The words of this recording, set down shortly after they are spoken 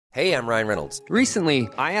Hey, I'm Ryan Reynolds. Recently,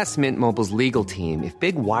 I asked Mint Mobile's legal team if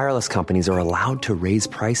big wireless companies are allowed to raise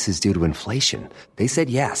prices due to inflation. They said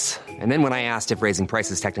yes. And then when I asked if raising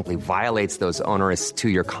prices technically violates those onerous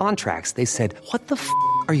two-year contracts, they said, "What the f***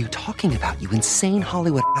 are you talking about, you insane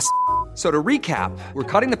Hollywood ass?" So to recap, we're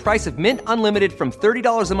cutting the price of Mint Unlimited from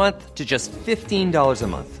 $30 a month to just $15 a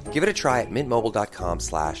month. Give it a try at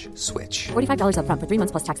mintmobile.com/switch. $45 up front for 3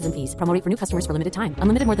 months plus taxes and fees. Promo rate for new customers for limited time.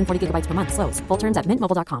 Unlimited more than 40 gigabytes per month. Slows full terms at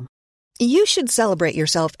mintmobile.com. You should celebrate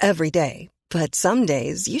yourself every day, but some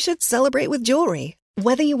days you should celebrate with jewelry.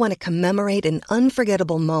 Whether you want to commemorate an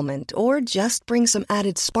unforgettable moment or just bring some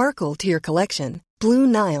added sparkle to your collection, Blue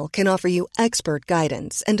Nile can offer you expert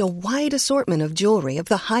guidance and a wide assortment of jewelry of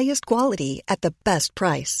the highest quality at the best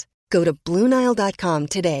price. Go to BlueNile.com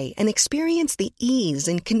today and experience the ease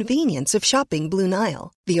and convenience of shopping Blue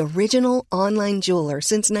Nile, the original online jeweler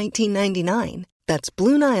since 1999. That's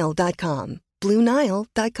BlueNile.com.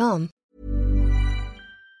 BlueNile.com.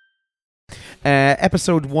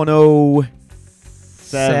 Episode 107.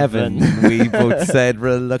 We both said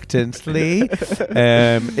reluctantly.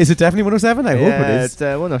 Is it definitely 107? I hope it is. It's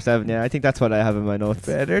 107, yeah. I think that's what I have in my notes.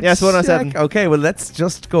 Better yes, 107. Check. Okay, well, let's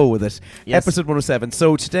just go with it. Yes. Episode 107.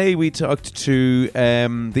 So today we talked to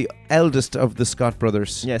the eldest of the Scott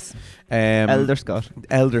brothers. Yes. Elder Scott.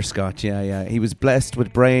 Elder Scott, yeah. He was blessed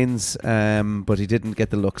with brains, but he didn't get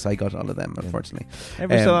the looks. I got all of them, unfortunately.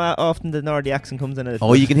 Every so often the Nordy accent comes in.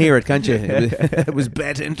 Oh, you can hear it, can't you? It was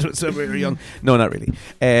bet into it so we were young. No, not really.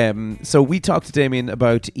 So we talked to Damien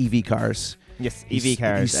about EV cars. Yes, EV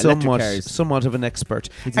cars, he's electric cars. Somewhat of an expert.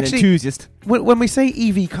 He's an enthusiast. When we say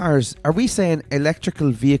EV cars, are we saying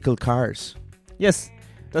electrical vehicle cars? Yes.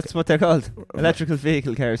 That's what they're called. Electrical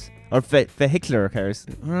vehicle cars. Or vehicular cars.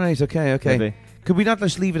 Right, okay. Maybe. Could we not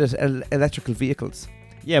just leave it at electrical vehicles?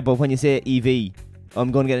 Yeah, but when you say EV,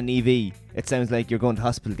 I'm going to get an EV, it sounds like you're going to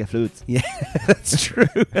hospital to get fluids. Yeah, that's true.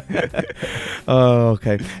 Oh,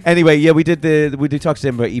 okay. Anyway, yeah, we did talk to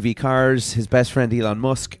him about EV cars. His best friend Elon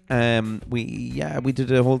Musk. We did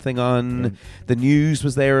a whole thing on the news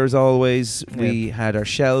was there as always. Yeah. We had our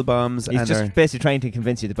shell bombs. He's just basically trying to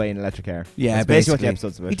convince you to buy an electric car. Yeah, that's basically what the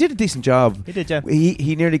episode's about. He did a decent job. He did, yeah.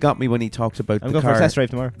 He nearly got me when he talked about I'm the going car. for a test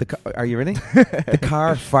drive tomorrow. Are you really? The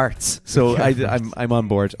car farts. So I'm on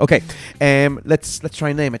board. Okay, let's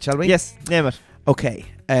try and name it, shall we? Yes, name it. Okay.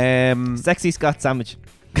 Sexy Scott Sandwich.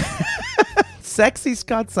 Sexy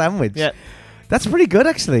Scott Sandwich. Yeah. That's pretty good,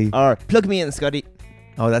 actually. Or Plug Me In, Scotty.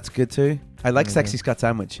 Oh, that's good too. I like Sexy Scott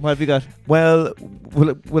Sandwich. What have you got? Well,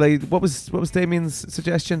 what was Damien's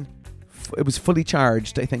suggestion? It was fully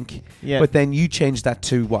charged, I think. Yeah. But then you changed that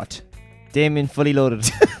to what? Damien fully loaded.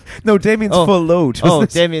 No, Damien's full load. Oh,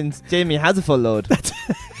 Damien has a full load.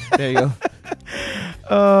 There you go.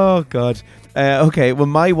 Oh, God. Okay, well,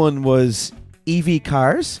 my one was EV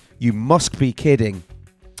cars. You must be kidding.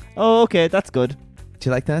 Oh, okay, that's good. Do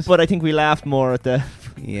you like that? But I think we laughed more at the...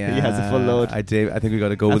 Yeah, he has a full load. I do. I think we got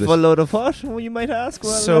to go with a it. full load of what? Well, you might ask.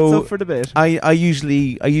 Well, so that's up for debate. I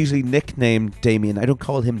usually nickname Damien. I don't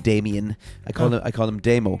call him Damien. I call him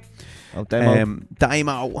Damo. Oh, Damo.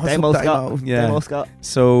 Damo. What's Damo up, Damo? Scott. Yeah. Damo Scott.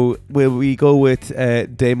 So will we go with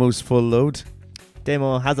Damo's full load?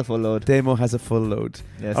 Damo has a full load. Damo has a full load.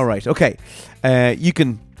 Yes. All right. Okay. You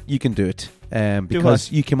can do it.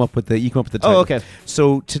 Because you came up with the title. Oh, okay.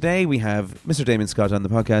 So today we have Mr. Damien Scott on the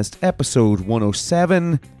podcast, episode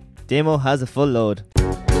 107. Damo has a full load.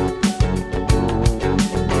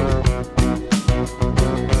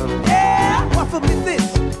 Yeah, waffle me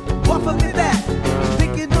this, waffle me that.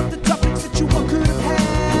 Thinking of the topics that you all could have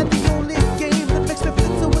had. The only game that makes me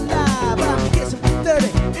feel so alive. I'm guessing for 30,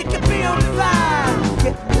 it could be on the line.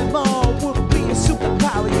 Getting them all would be a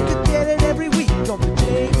superpower. You could get it every week on the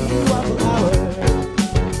JB Waffle Hour.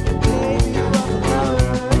 JB Waffle Hour.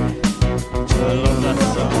 I love that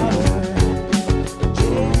song.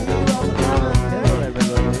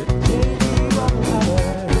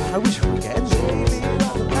 How was your weekend? I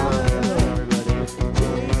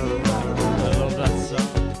love that song.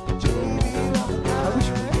 How was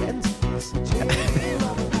your weekend?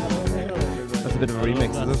 That's a bit of a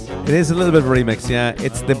remix, is it? It is a little bit of a remix, yeah.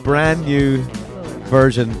 It's the brand new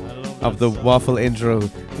version of the waffle intro,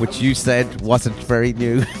 which you said wasn't very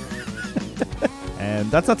new.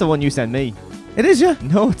 That's not the one you sent me. It is, yeah.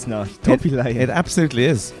 No, it's not. Don't be lying. It absolutely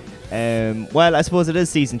is. Well, I suppose it is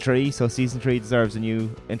season 3, so season 3 deserves a new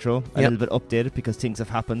intro, a little bit updated because things have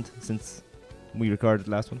happened since we recorded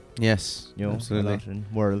the last one. Yes, you know, absolutely. a lot in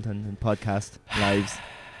world and in podcast lives.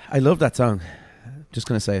 I love that song. Just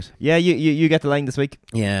going to say it. Yeah, you get the line this week.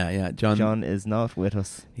 Yeah. John is not with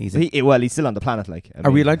us. He's he's still on the planet.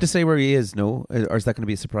 Are we allowed to say where he is? No, or is that going to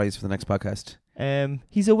be a surprise for the next podcast?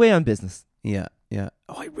 He's away on business. Yeah.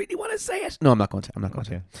 Oh, I really want to say it. No, I'm not going to.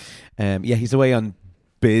 Okay. Yeah, he's away on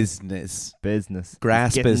business.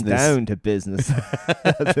 Grass Getting business. Down to business.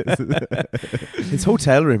 His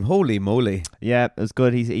hotel room. Holy moly. Yeah, it was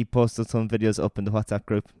good. He posted some videos up in the WhatsApp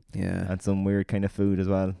group. Yeah. And some weird kind of food as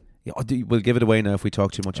well. Yeah, we'll give it away now if we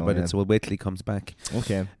talk too much about it. So we'll wait till he comes back.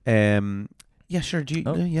 Okay. Yeah, sure.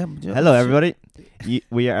 Yeah. Hello, everybody.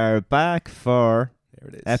 We are back for There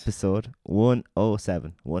it is. episode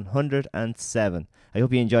 107. 107. I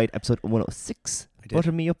hope you enjoyed episode 106. I did.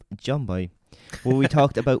 Butter me up, John Boy. Where we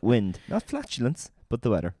talked about wind, not flatulence, but the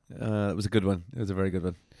weather. It was a good one. It was a very good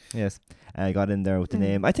one. Yes, I got in there with the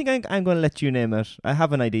name. I think I'm going to let you name it. I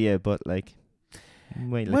have an idea, but No.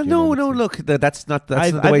 Look, that's not.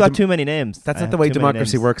 That's not the I've way. got too many names. That's not the way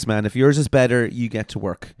democracy works, man. If yours is better, you get to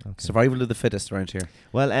work. Okay. Survival of the fittest around here.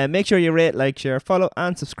 Well, make sure you rate, like, share, follow,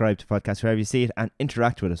 and subscribe to the podcast wherever you see it, and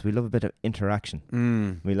interact with us. We love a bit of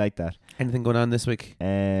interaction. We like that. Anything going on this week?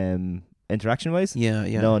 Interaction wise? Yeah.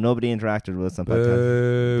 No, nobody interacted with us on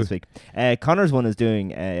podcast this week. Connor's one is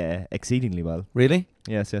doing exceedingly well. Really?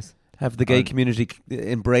 Yes. Have the gay community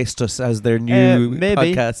embraced us as their new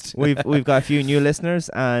maybe. podcast? We've got a few new listeners,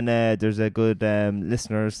 and there's a good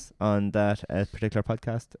listeners on that particular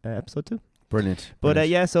podcast episode too. Brilliant. But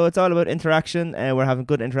so it's all about interaction. We're having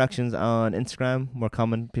good interactions on Instagram.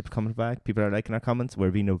 People coming back. People are liking our comments.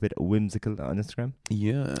 We're being a bit whimsical on Instagram.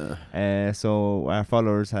 Yeah. So our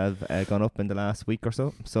followers have gone up in the last week or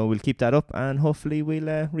so. So we'll keep that up, and hopefully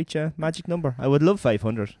we'll reach a magic number. I would love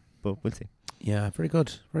 500, but we'll see. Yeah, very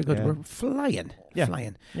good. Yeah. We're flying. Yeah.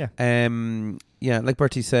 Flying. Yeah. Yeah, like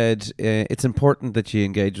Bertie said, it's important that you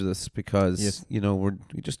engage with us because, Yes.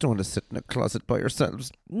 we just don't want to sit in a closet by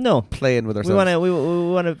ourselves No. playing with We ourselves.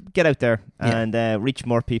 want to get out there Yeah. and reach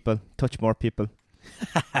more people, touch more people.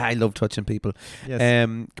 I love touching people. Yes.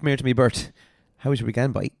 Come here to me, Bert. How was your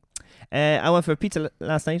weekend, bite? I went for pizza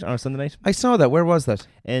last night or Sunday night I saw that. Where was that?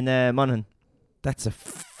 in Monaghan. That's a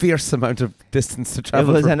fierce amount of distance to It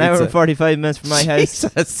travel. was for an hour pizza. and 45 minutes from my house,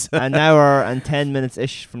 Jesus. an hour and 10 minutes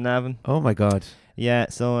ish from Navan. Oh my God. Yeah,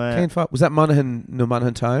 so Was that Monaghan? No,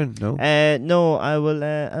 Monaghan town. No. no,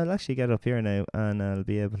 I'll actually get up here now, and I'll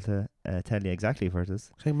be able to tell you exactly where it is.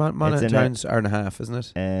 I think Monaghan in a- town's hour and a half, isn't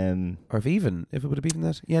it? Or if it would have been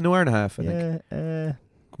that. Yeah, no, hour and a half. I think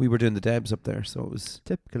we were doing the Debs up there, so it was.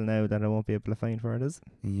 Typical now that I won't be able to find where it is.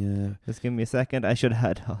 Yeah. Just give me a second. I should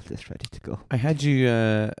have had all this ready to go. I had you.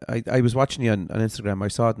 I was watching you on Instagram. I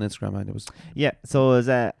saw it on Instagram, and it was Yeah, so it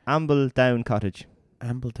was Amble Down Cottage.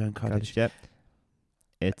 Ambletown Cottage. Yeah.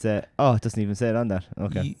 It's it doesn't even say it on that.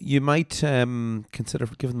 Okay. You might consider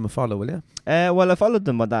giving them a follow, will you? Well, I followed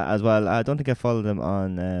them on that as well. I don't think I followed them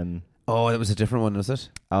on Oh, that was a different one, was it?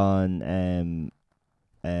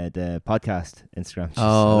 The podcast Instagram. Jeez,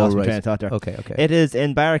 Oh, I lost my right. train of thought there. Okay. It is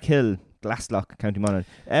in Barrackhill, Glasslock, County Monaghan,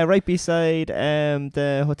 right beside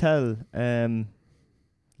the hotel,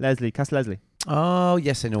 Castle Leslie. Oh,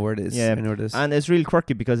 yes, I know where it is. Yeah. I know where it is. And it's really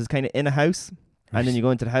quirky because it's kind of in a house, and then you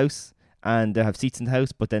go into the house, and they have seats in the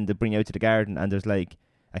house, but then they bring you out to the garden, and there's like,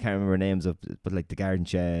 I can't remember names of, but like the garden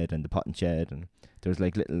shed and the potting shed, and there's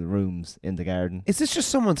like little rooms in the garden. Is this just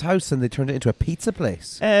someone's house and they turned it into a pizza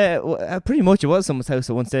place? Pretty much it was someone's house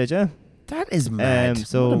at one stage, yeah. That is mad.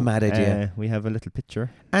 So what a mad idea. We have a little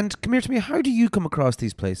picture. And come here to me. How do you come across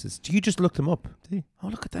these places? Do you just look them up? See. Oh,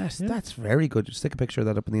 look at that. Yeah. That's very good. Just take a picture of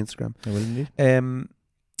that up on the Instagram. I will indeed.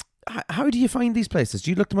 How do you find these places?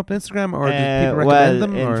 Do you look them up on Instagram, or do people recommend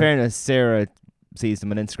them? In or? fairness, Sarah sees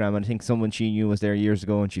them on Instagram, and I think someone she knew was there years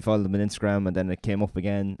ago, and she followed them on Instagram, and then it came up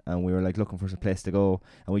again, and we were like looking for some place to go,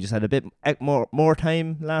 and we just had a bit more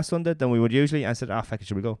time last Sunday than we would usually. I said, fuck it,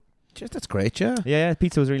 should we go? Just, that's great, yeah. Yeah,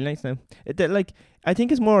 pizza was really nice now. I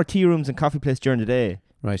think it's more tea rooms and coffee place during the day,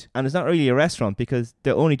 Right. and it's not really a restaurant because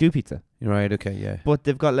they only do pizza, Right, okay, yeah. but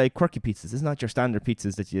they've got like quirky pizzas. It's not your standard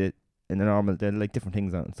pizzas that you in the normal. They're like different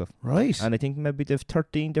things on it and stuff. Right. And I think maybe they've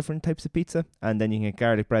 13 different types of pizza, and then you can get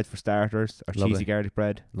garlic bread for starters, or Lovely. cheesy garlic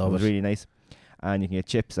bread. Love it was it. really nice. And you can get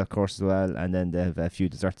chips, of course, as well, and then they have a few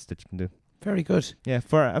desserts that you can do. Very good. Yeah,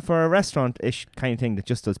 for a restaurant-ish kind of thing that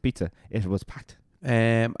just does pizza, it was packed.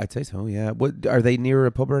 I'd say so, yeah. What, are they near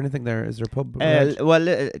a pub or anything there? Is there a pub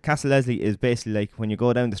around? Castle Leslie is basically like when you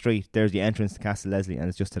go down the street, there's the entrance to Castle Leslie, and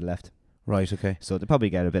it's just to the left. Right, okay. So they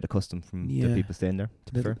probably get a bit of custom from the people staying there,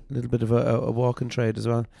 to be fair. Little bit of a walk-in trade as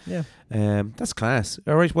well. Yeah. That's class.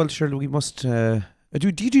 All right, well, surely we must Do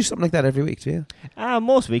you do something like that every week? Do you?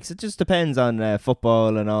 Most weeks. It just depends on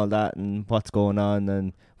football and all that, and what's going on,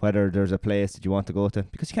 and whether there's a place that you want to go to,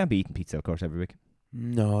 because you can't be eating pizza, of course, every week.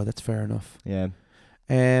 No, that's fair enough. Yeah.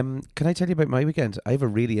 Can I tell you about my weekend? I have a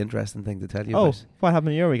really interesting thing to tell you about. What happened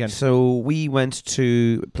in your weekend? So we went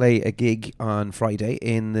to play a gig on Friday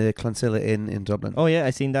in the Clonsilla Inn in Dublin. Oh yeah, I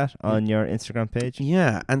seen that on your Instagram page.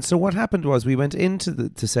 Yeah, and so what happened was we went into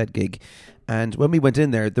to said gig, and when we went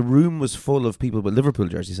in there, the room was full of people with Liverpool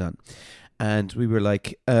jerseys on. And we were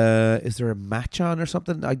like, is there a match on or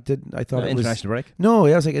something? I thought it was international break. No,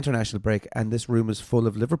 yeah, it was like international break, and this room was full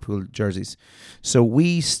of Liverpool jerseys. So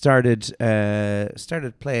we started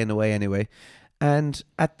playing away anyway, and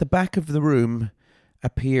at the back of the room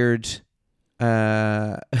appeared,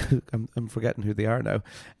 I'm forgetting who they are now.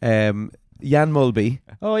 Jan Mulby.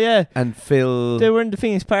 Oh yeah, and Phil. They were in the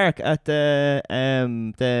Phoenix Park at the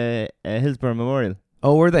Hillsborough Memorial.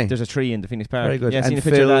 Oh, were they? There's a tree in the Phoenix Park. Very good. Yeah, I and seen a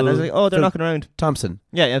picture of that. And I was like, oh, they're Phil knocking around. Thompson.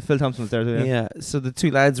 Yeah, Phil Thompson was there too. Yeah. So the two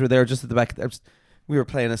lads were there just at the back. We were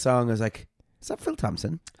playing a song. I was like, is that Phil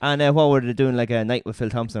Thompson? And what were they doing? Like a night with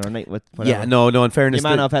Phil Thompson or a night with whatever? Yeah, no. In fairness,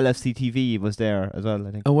 your man off LFC TV was there as well,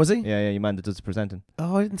 I think. Oh, was he? Yeah, your man that does the presenting.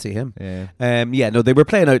 Oh, I didn't see him. Yeah. No, they were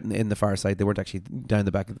playing out in the far side. They weren't actually down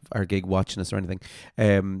the back of our gig watching us or anything.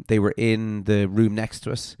 They were in the room next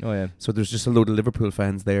to us. Oh yeah. So there's just a load of Liverpool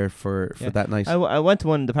fans there for that night. I went to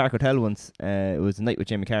one in the Park Hotel once. It was a night with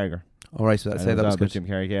Jamie Carragher. All right, so that was good. Jim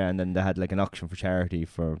Carragher, yeah, and then they had like an auction for charity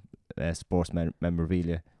for sports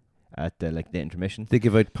memorabilia at the intermission. They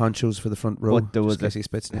give out ponchos for the front row. But there was there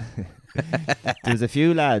was a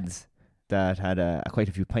few lads that had quite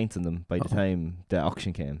a few pints in them by the time the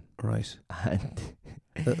auction came. Right. And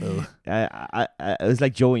it was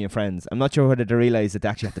like Joey and Friends. I'm not sure whether they realised that they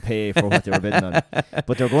actually had to pay for what they were bidding on.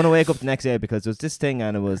 But they were going to wake up the next day because there was this thing,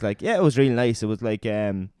 and it was like, it was really nice. It was like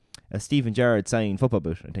a Stephen Gerrard signed football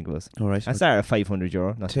boot, I think it was. All right. I started at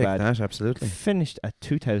 €500, not too bad. Take that, absolutely. Finished at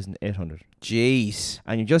 2,800. Jeez.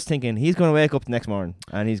 And you're just thinking, he's going to wake up the next morning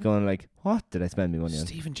and he's going like, what did I spend my money on?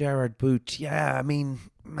 Stephen Gerrard boot. Yeah, I mean,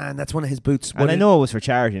 man, that's one of his boots. And I know it was for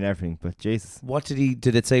charity and everything, but Jesus. What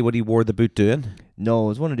did it say what he wore the boot doing? No, it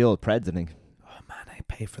was one of the old Preds, I think. Oh man, I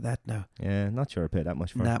pay for that now. Yeah, not sure I paid that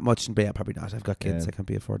much for it. That much, yeah, probably not. I've got kids, I can't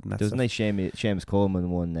be affording that. There was a nice Seamus Coleman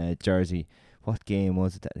one jersey. What game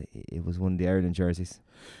was it? It was one of the Ireland jerseys,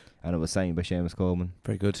 and it was signed by Seamus Coleman.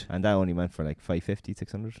 Very good. And that only went for like 550,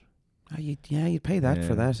 600. You'd pay that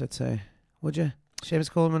for that, I'd say. Would you?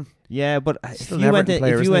 Seamus Coleman? Yeah, but if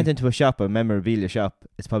you went into a shop, a memorabilia shop,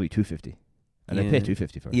 it's probably 250. And I pay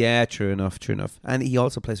 250 for it. Yeah, true enough. And he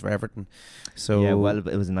also plays for Everton. So yeah, well,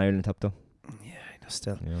 it was an Ireland top though. Yeah, I know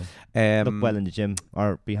still. Yeah. Look well in the gym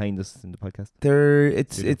or behind us in the podcast.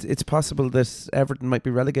 It's possible that Everton might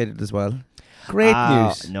be relegated as well. Great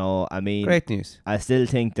news. No, I mean, great news. I still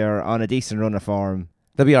think they're on a decent run of form.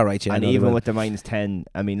 They'll be all right, yeah. And even with the -10,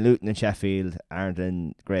 I mean, Luton and Sheffield aren't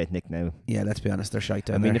in great nick now. Yeah, let's be honest, they're shite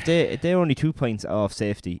down there. If they're only 2 points off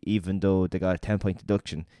safety, even though they got a 10-point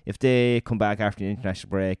deduction, if they come back after the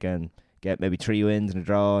international break and get maybe 3 wins and a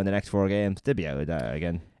draw in the next 4 games, they'll be out of that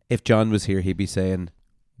again. If John was here, he'd be saying,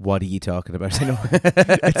 "What are you talking about?" I know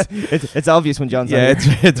it's obvious when John's on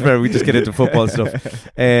it's where we just get into football stuff.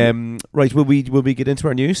 Right, will we get into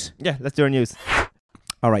our news? Yeah, let's do our news.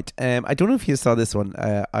 All right. I don't know if you saw this one.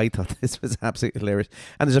 I thought this was absolutely hilarious.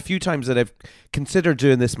 And there's a few times that I've considered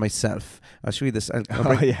doing this myself. I'll show you this. I'll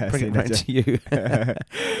bring it round to you.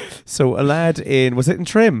 So a lad was it in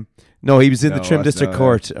Trim? No, he was in the Trim District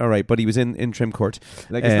Court. All right, but he was in Trim Court.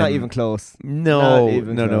 Like, it's not even close.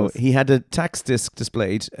 No. He had a tax disc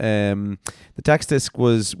displayed. The tax disc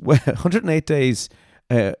was 108 days...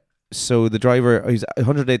 So the driver, he's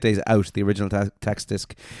 108 days out, the original tax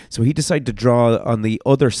disc. So he decided to draw on the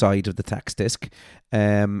other side of the tax disc.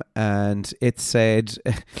 And it said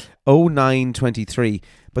 0923.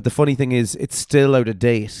 But the funny thing is, it's still out of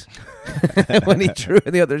date when he drew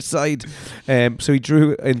on the other side. So he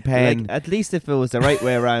drew in pen. Like, at least if it was the right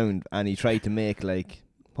way around and he tried to make, like,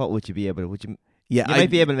 what would you be able to... Would you... Yeah, you might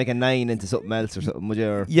be able to make a 9 into something else or something, would you?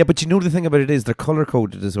 Or... Yeah, but you know the thing about it is they're colour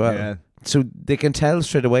coded as well. Yeah. So they can tell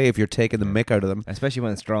straight away if you're taking the mick out of them. Especially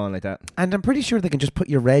when it's drawn like that. And I'm pretty sure they can just put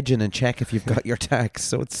your reg in and check if you've got your tax.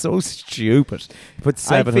 So it's so stupid. Put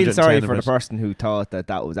 710 I feel sorry for the person who thought that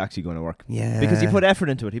was actually going to work. Yeah. Because he put effort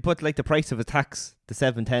into it. He put like the price of a tax, the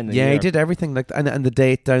 710 he did everything like that. And the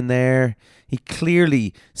date down there. He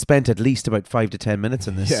clearly spent at least about 5 to 10 minutes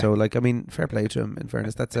on this. Yeah. So, like, I mean, fair play to him, in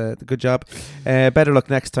fairness. That's a good job. Better luck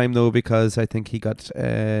next time, though, because I think he got...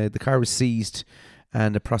 the car was seized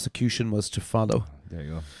and a prosecution was to follow. There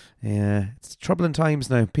you go. Yeah, it's troubling times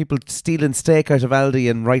now. People stealing steak out of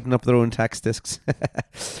Aldi and writing up their own tax discs.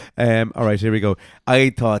 All right, here we go.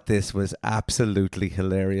 I thought this was absolutely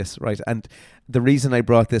hilarious, right? And the reason I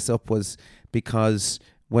brought this up was because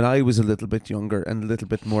when I was a little bit younger and a little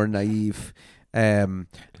bit more naive, I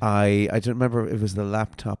don't remember if it was the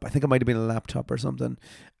laptop. I think it might have been a laptop or something.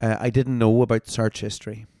 I didn't know about search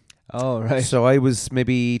history. Oh, right. So I was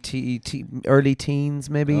maybe early teens,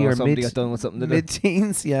 maybe, or somebody got done with something to do.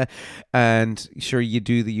 mid-teens, yeah. And sure, you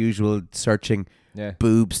do the usual searching, Yeah.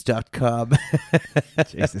 boobs.com.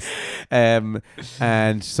 Jesus.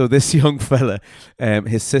 And so this young fella,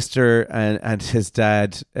 his sister and his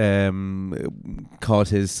dad caught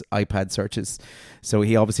his iPad searches. So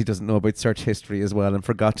he obviously doesn't know about search history as well and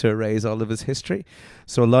forgot to erase all of his history.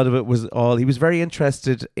 So a lot of it was he was very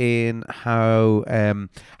interested in how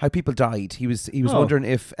people died. He was wondering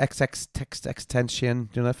if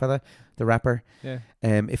XXXTentacion, do you know that fella? The rapper? Yeah.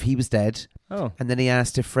 If he was dead. Oh. And then he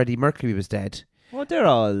asked if Freddie Mercury was dead. Well, they're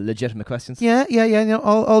all legitimate questions. Yeah,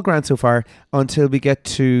 all grand so far until we get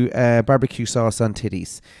to barbecue sauce on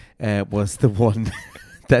titties was the one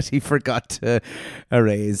that he forgot to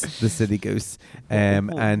erase, the silly goose.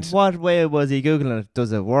 And what way was he Googling it?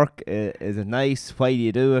 Does it work? Is it nice? Why do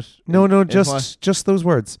you do it? no, just those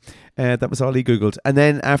words. That was all he Googled. And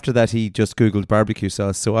then after that, he just Googled barbecue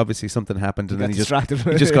sauce. So obviously something happened and then he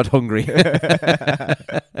just got hungry.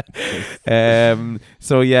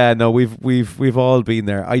 So yeah, no, we've all been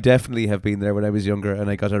there. I definitely have been there when I was younger and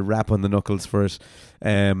I got a rap on the knuckles for it.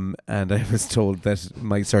 And I was told that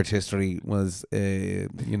my search history was,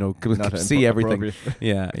 could see everything.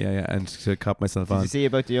 Yeah, and to cop myself on. Did you see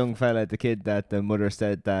about the young fella, the kid that the mother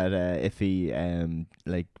said that if he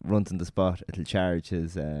runs in the spot, it'll charge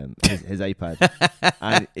his iPad,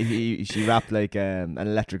 and she wrapped like an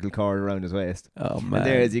electrical cord around his waist. Oh man! And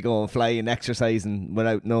there is he going flying, exercising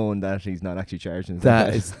without knowing that he's not actually charging his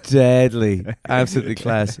That iPad. is deadly, absolutely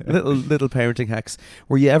class. Little parenting hacks.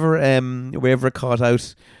 Were you ever caught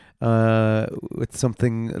out with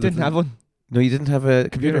something? Didn't have one. No, you didn't have a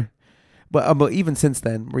computer. But even since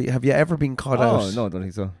then, have you ever been caught out? Oh no, I don't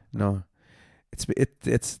think so. No.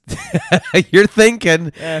 It's you're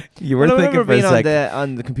thinking. You were thinking for a sec. I remember being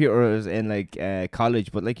on the computers in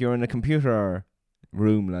college, but you're in a computer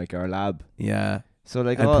room or lab. Yeah. So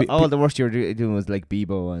all the worst you were doing was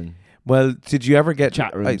Bebo and. Well, did you ever get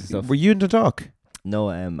chat rooms and stuff? Were you in Dundalk? No,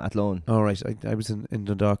 at Lone. Oh, right. I was in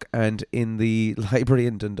Dundalk, and in the library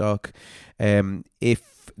in Dundalk,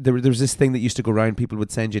 if there was this thing that used to go around, people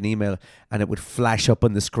would send you an email, and it would flash up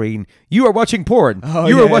on the screen, "You are watching porn.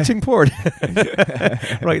 You are watching porn."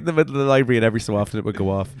 Right in the middle of the library, and every so often it would go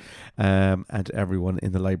off, and everyone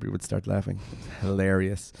in the library would start laughing.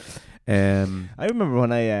 Hilarious. I remember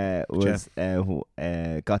when I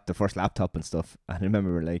got the first laptop and stuff, and I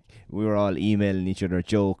remember we were all emailing each other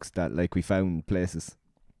jokes that we found places.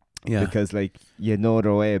 Yeah. Because you know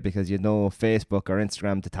their way, because you know Facebook or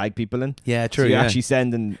Instagram to tag people in. Yeah, true. So you're actually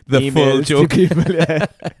sending the emails full joke. to people. Yeah.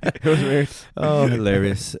 It was weird. Oh,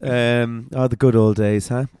 hilarious. The good old days,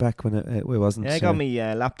 huh? Back when it wasn't. Yeah, I got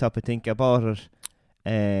my laptop, I think. I bought it.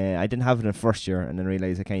 I didn't have it in first year, and then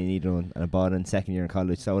realised I kind of needed one, and I bought it in second year in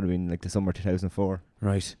college. So that would have been the summer 2004.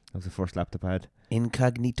 Right. That was the first laptop I had.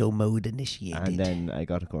 Incognito mode initiated. And then I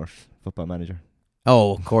got, of course, Football Manager.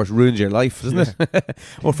 Oh, of course, ruined your life, doesn't it?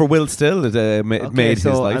 Well, for Will Still, it made his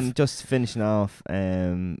life. I'm just finishing off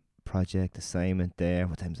project assignment there.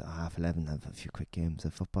 What time is it? 11:30. I have a few quick games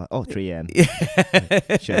of football. 3 a.m.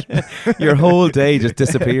 Shit. Your whole day just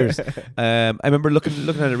disappears. I remember looking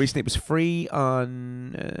at it recently. It was free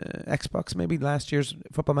on Xbox, maybe last year's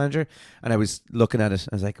Football Manager, and I was looking at it.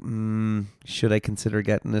 I was like, should I consider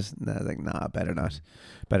getting it? And I was like, nah, better not.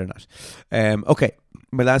 Okay,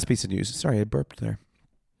 my last piece of news. Sorry, I burped there.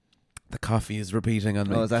 The coffee is repeating on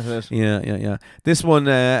me. Oh, is that it? Yeah. This one,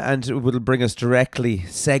 and it will bring us directly,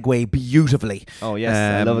 segue beautifully. Oh, yes.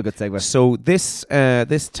 I love a good segue. So this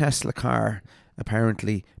Tesla car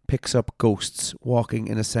apparently picks up ghosts walking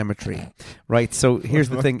in a cemetery. Right, so here's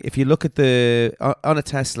the thing. If you look at on a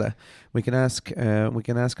Tesla, we can ask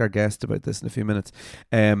our guest about this in a few minutes.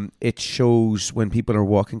 It shows when people are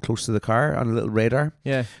walking close to the car on a little radar.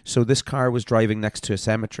 Yeah. So this car was driving next to a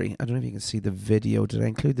cemetery. I don't know if you can see the video. Did I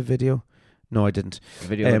include the video? No, I didn't. The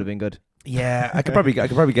video would have been good. Yeah, I could probably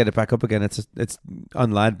get it back up again. It's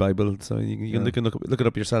on Lad Bible, so you can look it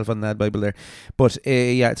up yourself on Lad Bible there. But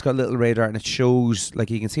it's got a little radar and it shows,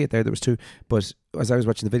 you can see it there. There was two, but as I was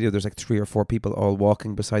watching the video, there's 3 or 4 people all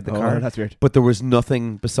walking beside the car. That's weird. But there was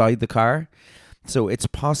nothing beside the car, so it's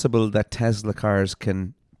possible that Tesla cars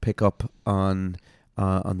can pick up on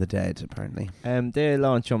on the dead, apparently. They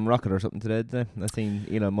launched some rocket or something today, did they? I seen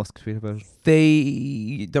Elon Musk tweet about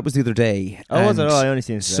it. That was the other day. Oh, was it? and Oh, I only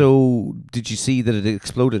seen it today. So, did you see that it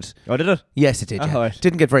exploded? Oh, did it? Yes, it did. Oh, Yeah. right.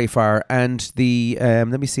 Didn't get very far. And the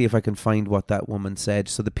let me see if I can find what that woman said.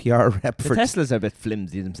 So the PR rep The for Teslas are a bit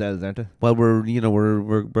flimsy themselves, aren't they? well,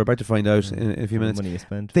 we're about to find out in a few minutes. Money you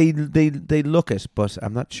spend. They look it, but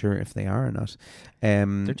I'm not sure if they are or not.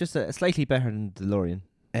 They're just slightly better than the DeLorean.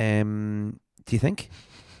 Do you think?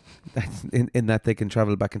 in that they can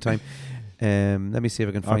travel back in time. Let me see if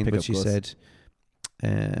I can find pick what up she Gus. said.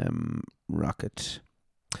 Rocket.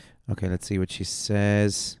 Okay, let's see what she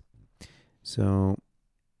says. So,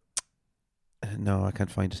 no, I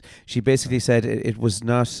can't find it. She basically said it was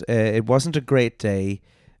not. It wasn't a great day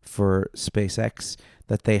for SpaceX.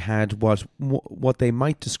 That they had what they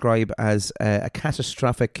might describe as a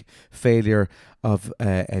catastrophic failure of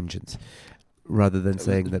engines, rather than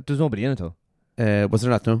saying that. There's nobody in it though. Was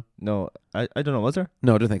there not? No. No, I don't know. Was there?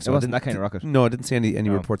 No, I don't think so. It I wasn't didn't- that kind of rocket. No, I didn't see any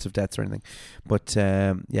Oh. reports of deaths or anything. But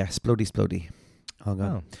yeah, splody. All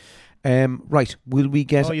gone. Oh. Right, will we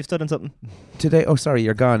get Oh, you've stood on something. today? Oh, sorry,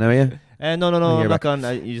 you're gone, are you? No, Oh, I'm you're not back. gone.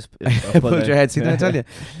 You just Pulled your head. See that I tell you?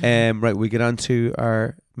 Right, we get on to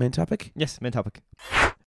our main topic. Yes, main topic.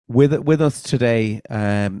 With us today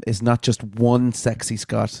is not just one sexy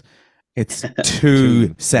Scot. It's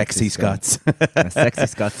two sexy Scots. A sexy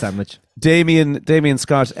Scott sandwich. Damien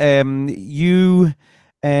Scott, you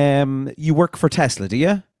work for Tesla, do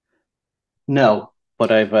you? No,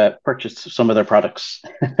 but I've purchased some of their products.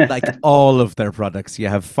 Like all of their products. You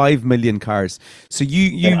have 5 million cars. So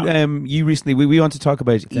you recently we want to talk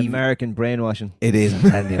about It's American brainwashing. It is,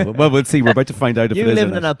 I'm telling you. Well, we'll see. We're about to find out if You it is.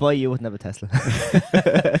 living or in not. that boy, you wouldn't have a Tesla.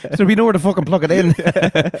 So we know where to fucking plug it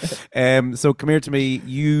in. So come here to me.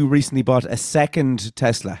 You recently bought a second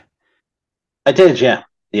Tesla. I did, yeah.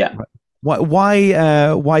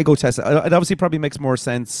 Why go Tesla? It obviously probably makes more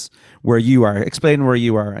sense where you are. Explain where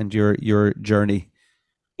you are and your journey.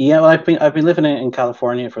 Yeah, well, I've been living in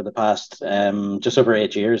California for the past just over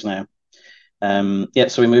 8 years now.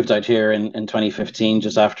 So we moved out here in 2015,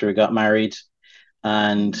 just after we got married.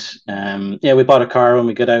 And we bought a car when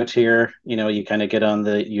we got out here. You know, you kind of get on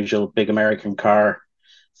the usual big American car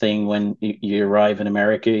thing when you arrive in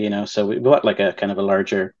America, you know. So we bought like a kind of a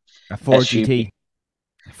larger A Ford SUV. GT.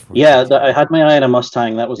 Yeah, I had my eye on a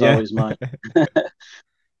Mustang. That was Yeah. always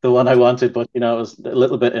the one I wanted, but you know, it was a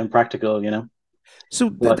little bit impractical, you know. So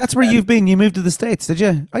But, that's where you've been. You moved to the States, did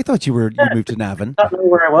you? I thought you moved to Navan. I don't know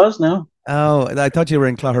where I was now. Oh, I thought you were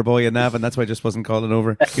in Clogherboy and Navan. That's why I just wasn't calling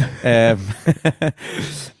over.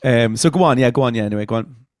 So go on. Yeah, anyway, go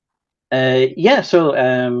on. About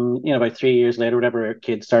 3 years later, whatever,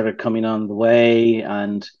 kids started coming on the way,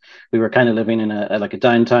 and we were kind of living in a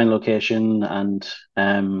downtown location, and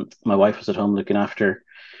my wife was at home looking after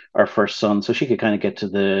our first son, so she could kind of get to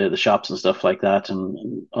the shops and stuff like that,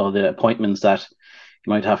 and all the appointments that you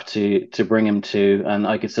might have to bring him to, and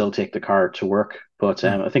I could still take the car to work. But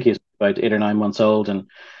I think he was about 8 or 9 months old, and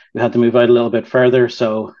we had to move out a little bit further.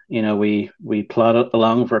 So, you know, we plodded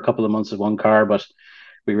along for a couple of months with one car, but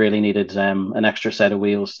we really needed an extra set of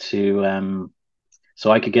wheels to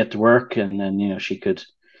so I could get to work, and then, you know, she could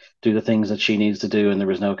do the things that she needs to do, and there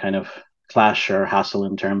was no kind of clash or hassle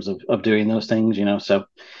in terms of doing those things, you know. So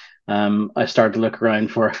I started to look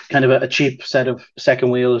around for kind of a cheap set of second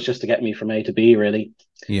wheels just to get me from A to B, really.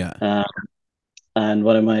 Yeah. And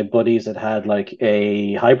one of my buddies had like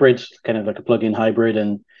a hybrid, kind of like a plug-in hybrid,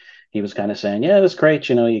 and he was kind of saying, yeah, that's great,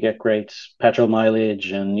 you know, you get great petrol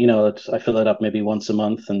mileage, and, you know, I fill it up maybe once a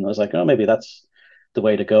month. And I was like, oh, maybe that's the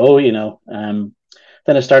way to go, you know.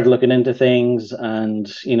 Then I started looking into things, and,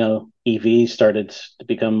 you know, EVs started to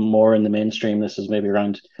become more in the mainstream. This is maybe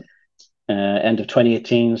around end of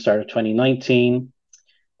 2018, start of 2019,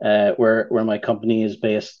 where my company is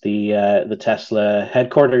based. The Tesla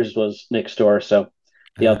headquarters was next door, so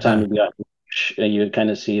the odd time we'd be out, you would kind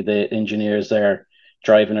of see the engineers there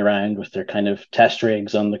driving around with their kind of test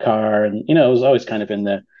rigs on the car, and, you know, it was always kind of in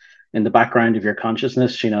the background of your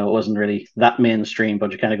consciousness. You know, it wasn't really that mainstream, but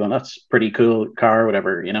you're kind of going, that's a pretty cool car,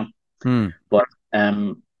 whatever, you know. But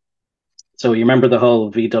so you remember the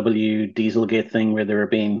whole VW Dieselgate thing where they were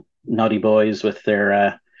being naughty boys with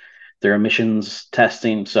their emissions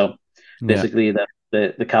testing. So basically,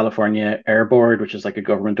 the California Air Board, which is like a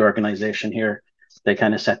government organization here, they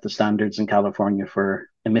kind of set the standards in California for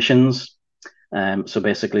emissions. So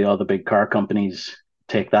basically, all the big car companies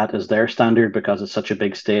take that as their standard because it's such a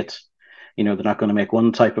big state. You know, they're not going to make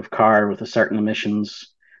one type of car with a certain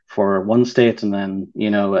emissions for one state and then, you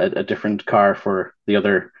know, a different car for the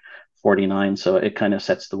other 49. So it kind of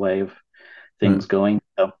sets the way of things going.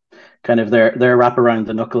 So kind of their wrap around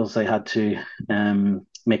the knuckles. They had to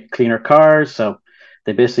make cleaner cars, so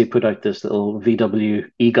they basically put out this little VW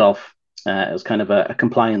e-Golf. It was kind of a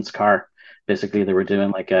compliance car. Basically, they were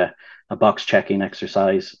doing like a box checking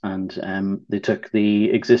exercise, and they took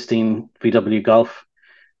the existing VW Golf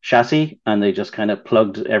chassis and they just kind of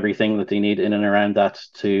plugged everything that they need in and around that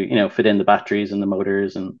to, fit in the batteries and the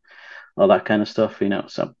motors and all that kind of stuff.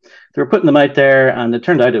 So they were putting them out there, and it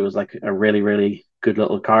turned out it was like a really, really good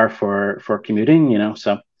little car for commuting.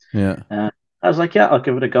 So Yeah. I was like, yeah, I'll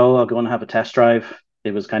give it a go. I'll go and have a test drive.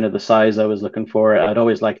 It was kind of the size I was looking for. I'd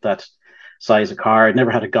always liked that size of car. I'd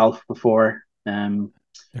never had a Golf before. In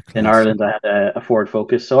Ireland, I had a Ford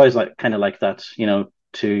Focus, so I was like kind of like that,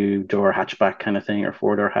 two-door hatchback kind of thing, or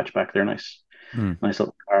four-door hatchback. They're nice, nice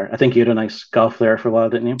little car. I think you had a nice Golf there for a while,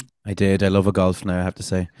 didn't you? I did. I love a Golf now, I have to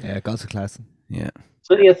say. Yeah, Golf's a class. Yeah.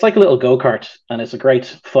 So yeah, it's like a little go-kart, and it's a great,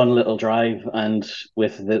 fun little drive. And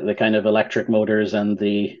with the kind of electric motors and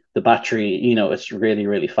the battery, it's really,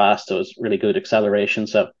 really fast. So it's really good acceleration.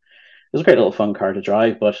 So it was a great little fun car to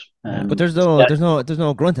drive. But there's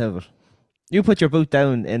no grunt out of it. You put your boot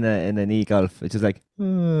down in an e-Golf, it's just like, you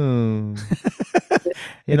want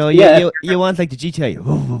like the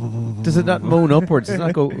GTI. Does it not moan upwards? Does it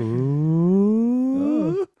not go,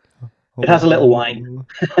 ooh? It has a little whine.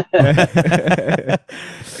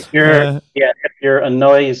 If you're a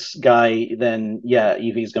noise guy, then yeah,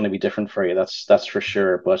 EV is going to be different for you. That's for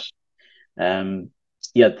sure. But the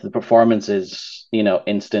performance is,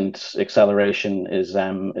 instant acceleration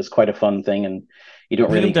is quite a fun thing, and you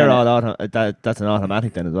don't really. They're all that's an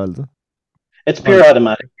automatic then as well, is it? It's pure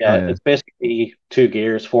automatic. Yeah, it's basically two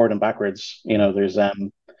gears, forward and backwards. There's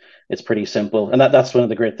it's pretty simple, and that's one of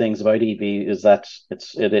the great things about EV is that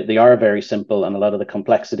they are very simple, and a lot of the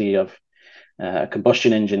complexity of a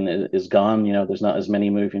combustion engine is gone. There's not as many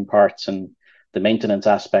moving parts, and the maintenance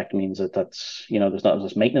aspect means that's there's not as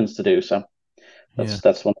much maintenance to do. So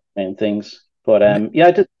that's one of the main things. But I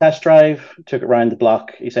did a test drive, took it around the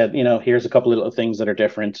block. He said, here's a couple of little things that are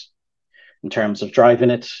different in terms of driving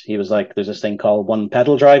it. He was like, there's this thing called one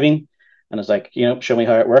pedal driving. And I was like, show me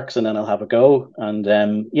how it works, and then I'll have a go. And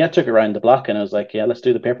took it around the block, and I was like, yeah, let's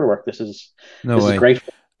do the paperwork. This is great.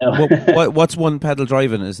 What's one pedal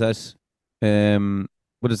driving? Is that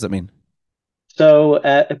what does that mean? So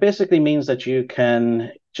it basically means that you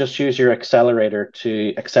can just use your accelerator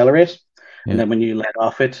to accelerate, and then when you let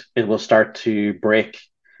off it, it will start to brake.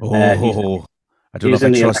 I don't know if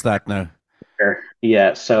I trust that now.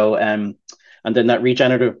 Yeah. So and then that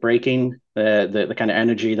regenerative braking, the kind of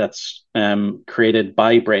energy that's created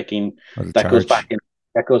by braking, that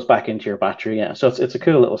goes back into your battery. Yeah. So it's a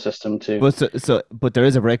cool little system too. But there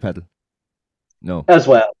is a brake pedal. No. As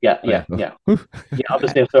well. Yeah.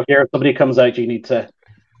 Obviously, so if somebody comes out, you need to,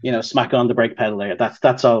 smack on the brake pedal there.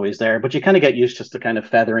 That's always there. But you kind of get used just to kind of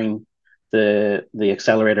feathering the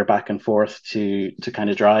accelerator back and forth to kind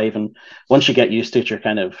of drive. And once you get used to it, you're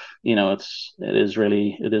kind of, it is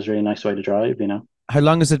really nice way to drive. How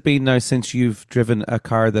long has it been now since you've driven a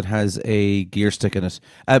car that has a gear stick in it?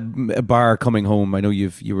 A bar coming home. I know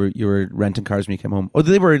you were renting cars when you came home. Oh,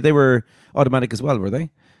 they were automatic as well, were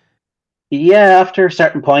they? Yeah, after a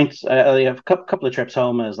certain point, I have a couple of trips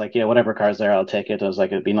home. I was like, yeah, whatever car's there, I'll take it. I was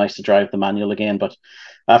like, it'd be nice to drive the manual again. But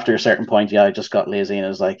after a certain point, I just got lazy, and I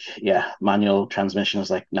was like, yeah, manual transmission. I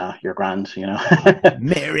was like, nah, you're grand,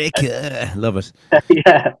 America, love it.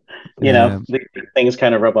 The things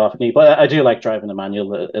kind of rub off me. But I do like driving the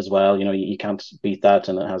manual as well. You can't beat that,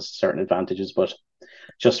 and it has certain advantages. But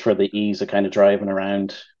just for the ease of kind of driving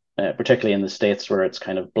around, particularly in the States where it's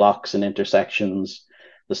kind of blocks and intersections,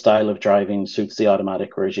 the style of driving suits the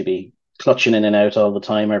automatic, whereas you'd be clutching in and out all the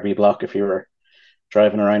time every block if you were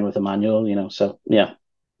driving around with a manual, so yeah.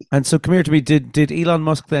 And so come here to me, did Elon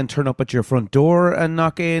Musk then turn up at your front door and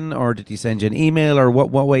knock in, or did he send you an email, or what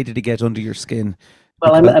way did he get under your skin?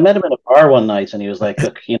 Well, I met him in a bar one night, and he was like,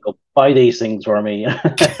 look, buy these things for me.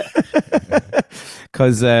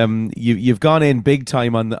 Because you've gone in big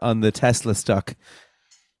time on the Tesla stock.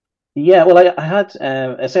 Yeah, well,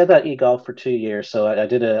 I said that e-Golf for 2 years, so I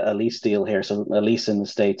did a lease deal here. So a lease in the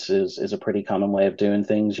States is a pretty common way of doing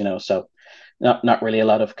things, so not really a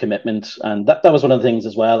lot of commitment. And that was one of the things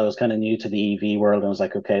as well. I was kind of new to the EV world, and I was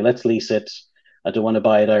like, okay, let's lease it. I don't want to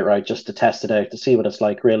buy it outright, just to test it out, to see what it's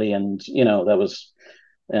like really. And that was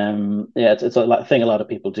it's a thing a lot of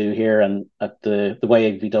people do here. And at the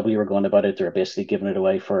way VW were going about it, they're basically giving it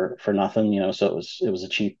away for nothing, so it was a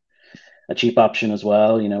cheap option as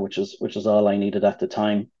well, which is all I needed at the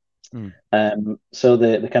time. So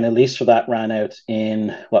the kind of lease for that ran out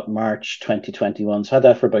in March 2021. So I had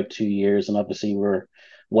that for about 2 years, and obviously we're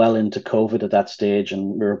well into COVID at that stage,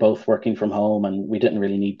 and we were both working from home, and we didn't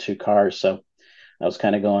really need two cars. So I was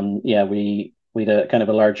kind of going, yeah, we had a kind of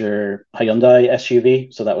a larger Hyundai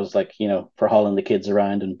SUV, so that was like, for hauling the kids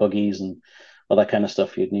around and buggies and all that kind of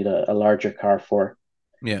stuff. You'd need a larger car for.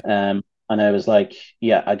 Yeah. And I was like,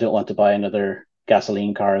 yeah, I don't want to buy another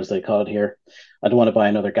gasoline car, as they call it here. I don't want to buy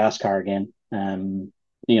another gas car again.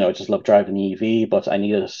 I just love driving the EV, but I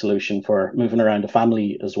needed a solution for moving around the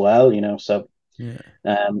family as well. So Yeah.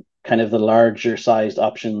 kind of the larger sized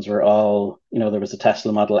options were all, there was a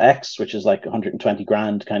Tesla Model X, which is like 120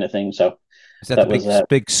 grand kind of thing. So Is that that the was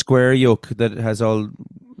big square yoke that has all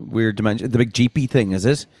weird dimensions? The big Jeepy thing, is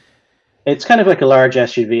it? it's kind of like a large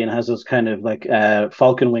SUV and has those kind of like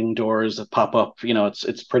falcon wing doors that pop up.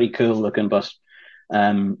 It's pretty cool looking, but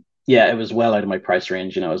yeah, it was well out of my price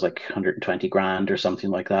range. It was like 120 grand or something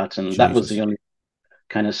like that, and that was Jesus. the only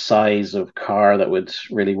kind of size of car that would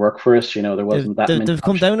really work for us. There wasn't that many They've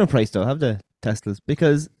come options. down in price though, have the Teslas?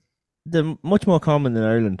 Because they're much more common in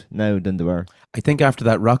Ireland now than they were. I think after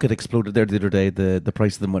that rocket exploded there the other day, the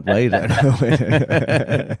price of them went way down.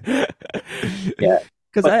 Yeah,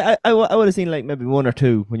 Because but I would have seen like maybe one or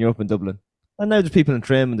two when you're up in Dublin. And now there's people in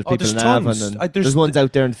Trim and there's people there's in Avon tons. and There's there's ones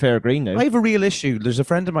out there in Fair Green now. I have a real issue. There's a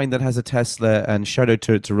friend of mine that has a Tesla, and shout out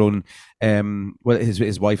to Ronan. Well,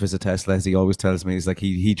 his wife has a Tesla, as he always tells me. He's like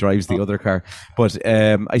he drives the other car, but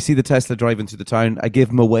I see the Tesla driving through the town. I give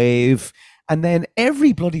him a wave, and then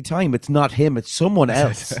every bloody time it's not him, it's someone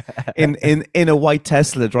else in a white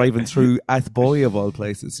Tesla driving through Athboy of all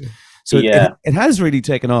places. So Yeah. it has really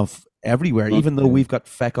taken off everywhere, even though we've got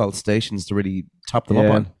feck all stations to really top them up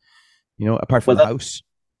Yeah. on. Apart from Well, the house.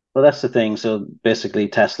 Well, that's the thing. So basically,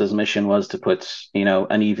 Tesla's mission was to put,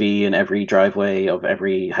 an EV in every driveway of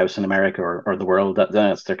every house in America or the world.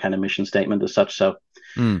 That's their kind of mission statement as such. So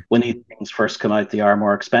Mm. when these things first come out, they are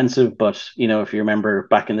more expensive. But, if you remember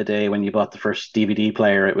back in the day when you bought the first DVD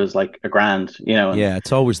player, it was like $1,000, and Yeah,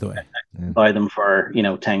 it's always the way. buy them for,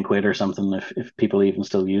 10 quid or something if people even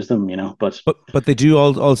still use them, But But they do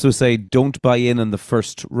also say don't buy in on the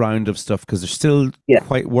first round of stuff because they're still Yeah.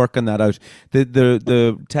 quite working that out.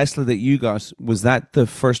 The Tesla that you got, was that the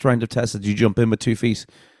first round of Tesla? Did you jump in with 2 feet?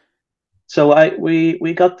 So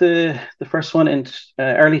we got the first one in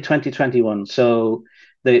early 2021. So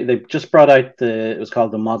they just brought out it was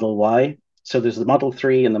called the Model Y. So there's the Model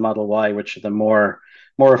 3 and the Model Y, which are the more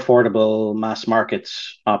affordable mass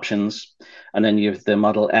markets options. And then you have the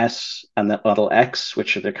Model S and the Model X,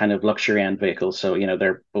 which are the kind of luxury end vehicles. So,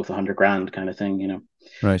 they're both 100 grand kind of thing.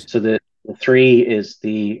 Right. So the 3 is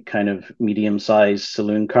the kind of medium-sized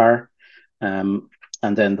saloon car. And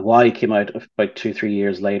then the Y came out about 2-3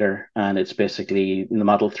 years later, and it's basically the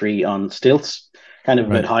Model 3 on stilts, kind of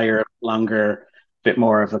a bit higher, longer, bit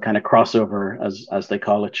more of a kind of crossover as they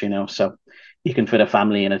call it, So you can fit a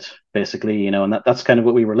family in it, basically, and that's kind of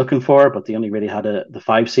what we were looking for, but they only really had the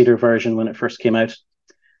 5-seater version when it first came out.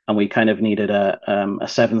 And we kind of needed a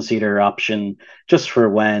 7-seater option just for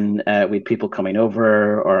when we had people coming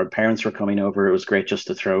over or our parents were coming over. It was great just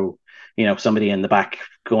to throw, somebody in the back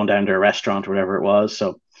going down to a restaurant or whatever it was.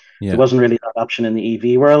 So Yeah. there wasn't really that option in the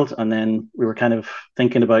EV world. And then we were kind of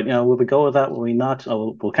thinking about, will we go with that? Will we not?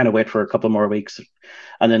 Oh, we'll kind of wait for a couple more weeks.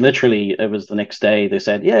 And then literally it was the next day they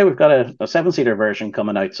said, yeah, we've got a 7-seater version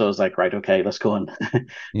coming out. So I was like, right, okay, let's go and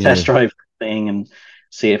test drive the thing and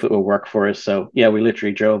see if it will work for us. So yeah, we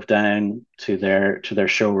literally drove down to their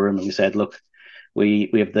showroom and we said, look,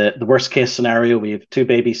 we have the worst case scenario. We have 2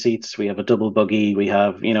 baby seats. We have a double buggy. We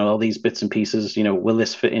have, all these bits and pieces, will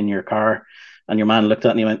this fit in your car? And your man looked at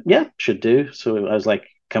it and he went, yeah, should do. So I was like,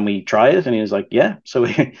 can we try it? And he was like, yeah. So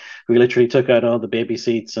we literally took out all the baby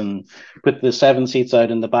seats and put the 7 seats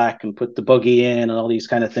out in the back and put the buggy in and all these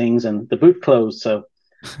kind of things. And the boot closed. So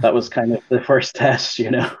that was kind of the first test,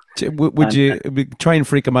 Would you try and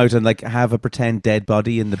freak them out and like have a pretend dead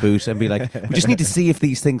body in the boot and be like, we just need to see if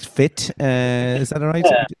these things fit? Is that all right?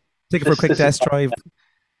 Yeah. Take it for a quick test drive.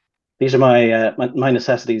 These are my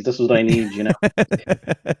necessities. This is what I need,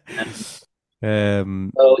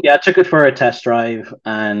 So yeah, I took it for a test drive,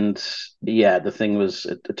 and yeah, the thing was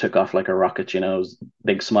it took off like a rocket. It was a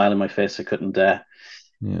big smile on my face. I couldn't deny.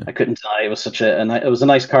 It was such it was a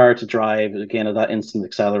nice car to drive. Again, at that instant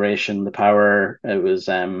acceleration, the power. It was.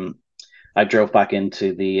 I drove back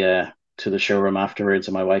into the to the showroom afterwards,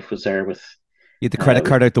 and my wife was there with. You had the credit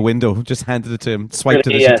card out the window, just handed it to him, swiped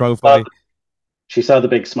it as you drove by. She saw the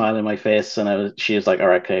big smile in my face, and she was like, "All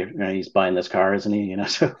right, okay, he's buying this car, isn't he?"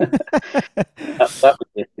 So that was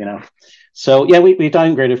it, So yeah, we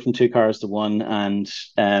downgraded from 2 cars to 1, and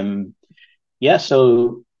yeah,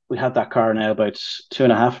 so we had that car now about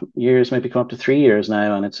 2.5 years, maybe come up to 3 years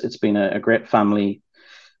now, and it's been a great family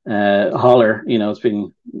hauler. It's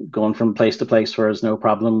been going from place to place where there's no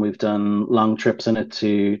problem. We've done long trips in it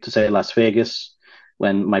to say Las Vegas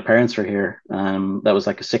when my parents were here. That was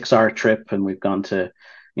like a 6 hour trip, and we've gone to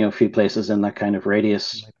a few places in that kind of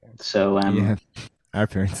radius. So Yeah, our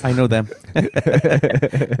parents. I know them.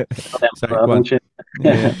 Sorry, go on. don't you?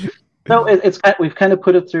 Yeah. So we've kind of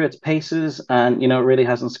put it through its paces, and it really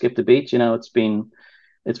hasn't skipped a beat.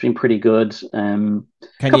 It's been pretty good.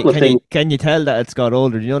 Couple of things. Can you tell that it's got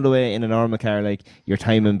older? Do you know the way in a normal car, like your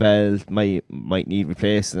timing belt might need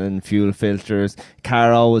replacing, fuel filters.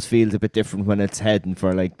 Car always feels a bit different when it's heading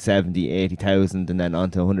for like 70, 80,000 and then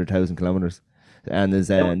onto 100,000 kilometers. And is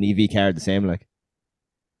an EV car the same? Like,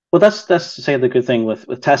 Well, that's to say the good thing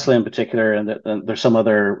with Tesla in particular, and there's some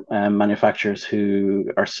other manufacturers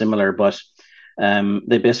who are similar, but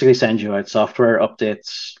they basically send you out software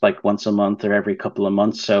updates like once a month or every couple of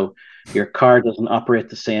months. So your car doesn't operate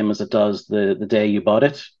the same as it does the day you bought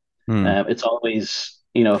it. It's always,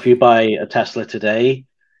 if you buy a Tesla today,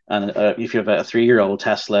 and if you have a 3-year-old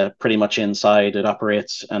Tesla, pretty much inside it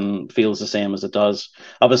operates and feels the same as it does.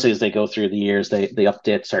 Obviously, as they go through the years, they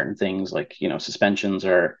update certain things like suspensions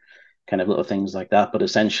or kind of little things like that. But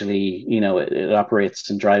essentially, it operates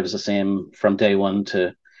and drives the same from day one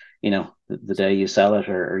to the day you sell it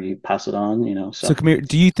or you pass it on. So come here.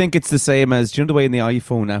 Do you think it's the same as, do you know the way in the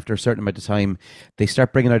iPhone, after a certain amount of time, they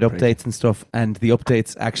start bringing out updates and stuff, and the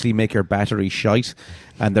updates actually make your battery shite,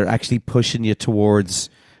 and they're actually pushing you towards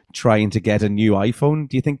trying to get a new iPhone?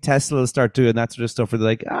 Do you think Tesla will start doing that sort of stuff where they're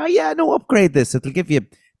like, no, upgrade this. It'll give you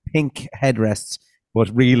pink headrests, but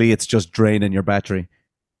really it's just draining your battery.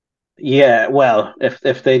 Yeah, well,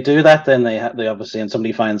 if they do that, then they obviously, and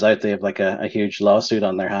somebody finds out, they have like a huge lawsuit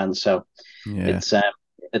on their hands. So Yeah.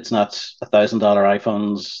 it's not $1,000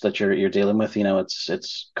 iPhones that you're dealing with.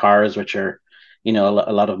 It's cars which are a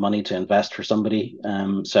lot of money to invest for somebody.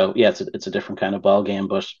 So yeah, it's a different kind of ball game,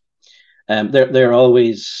 but they're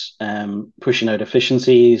always pushing out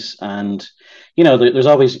efficiencies, and there's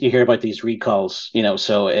always, you hear about these recalls.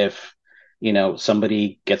 So if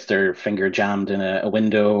somebody gets their finger jammed in a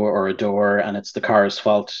window or a door and it's the car's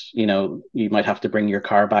fault, you might have to bring your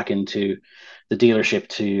car back into the dealership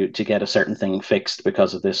to get a certain thing fixed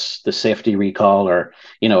because of the safety recall, or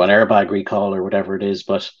an airbag recall or whatever it is.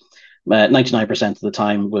 But 99% of the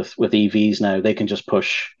time with EVs now, they can just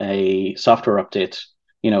push a software update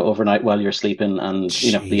overnight while you're sleeping, and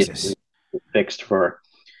the issue is fixed for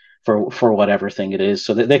whatever thing it is.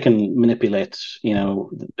 So that they can manipulate,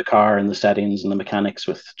 the car and the settings and the mechanics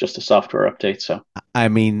with just a software update. So I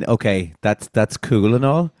mean, okay, that's cool and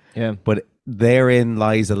all. yeah, But therein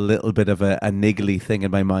lies a little bit of a niggly thing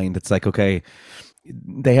in my mind. It's like, okay,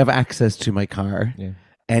 they have access to my car. Yeah.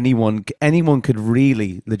 Anyone could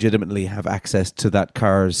really legitimately have access to that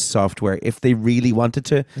car's software if they really wanted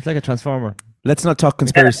to. It's like a transformer. Let's not talk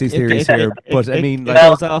conspiracy theories here, but I mean, it like,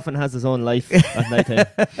 goes off and has its own life at night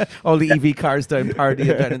time. all the EV cars down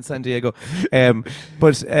partying down in San Diego.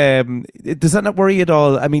 But does that not worry you at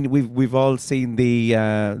all? I mean, we've all seen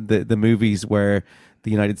the movies where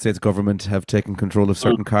the United States government have taken control of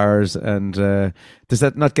certain cars, and does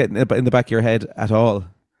that not get in the back of your head at all?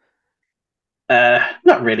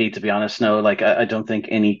 Not really, to be honest. No, like I don't think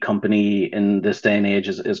any company in this day and age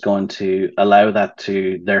is going to allow that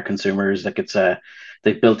to their consumers. Like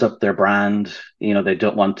they've built up their brand. They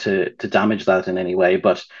don't want to damage that in any way.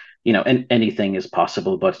 But anything is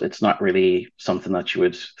possible, but it's not really something that you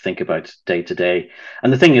would think about day to day.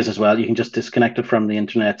 And the thing is, as well, you can just disconnect it from the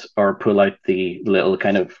internet or pull out the little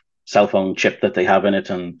kind of cell phone chip that they have in it,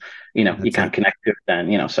 and you can't connect to it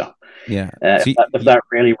then. So. Yeah. If that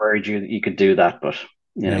really worried you, you could do that, but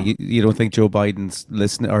you don't think Joe Biden's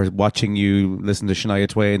listening or watching you listen to Shania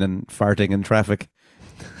Twain and farting in traffic?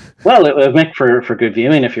 Well, it would make for good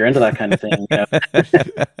viewing if you're into that kind of thing.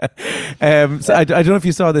 So I don't know if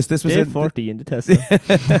you saw this. This was in 40 in the Tesla.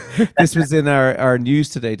 This was in our news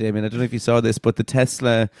today, Damien. I don't know if you saw this, but the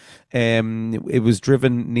Tesla, it was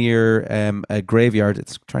driven near a graveyard.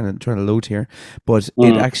 It's trying to load here, but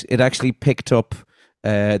it actually picked up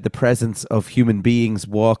the presence of human beings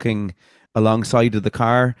walking alongside of the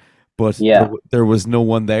car, but there was no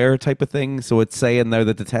one there, type of thing. So it's saying now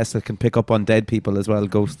that the Tesla can pick up on dead people as well,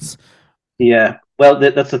 ghosts. Yeah, well,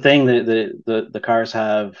 that's the thing. The cars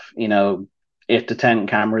have 8 to 10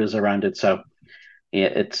 cameras around it, so yeah,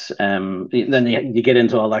 it's then you get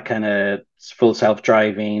into all that kind of full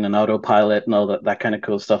self-driving and autopilot and all that kind of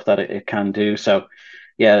cool stuff that it can do. So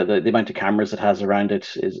yeah, the amount of cameras it has around it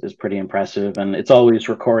is pretty impressive, and it's always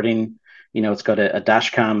recording. It's got a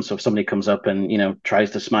dash cam, so if somebody comes up and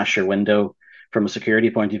tries to smash your window from a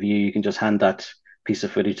security point of view, you can just hand that piece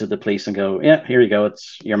of footage to the police and go, yeah, here you go,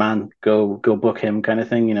 it's your man, go book him, kind of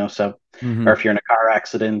thing, So, or if you're in a car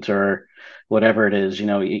accident or whatever it is,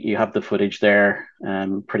 you have the footage there,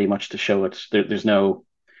 pretty much to show it. There's no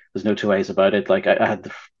two ways about it. Like I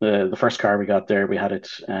had the first car we got there, we had it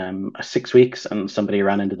 6 weeks, and somebody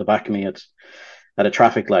ran into the back of me at a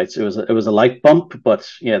traffic lights. It was a light bump, but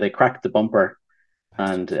yeah, they cracked the bumper,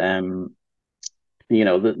 and the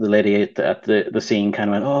lady at the scene kind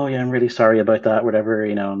of went, "Oh yeah, I'm really sorry about that, whatever,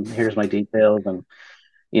 and here's my details," and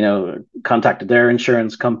contacted their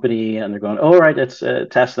insurance company, and they're going, "Oh right, it's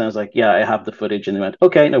Tesla." And I was like, "Yeah, I have the footage," and they went,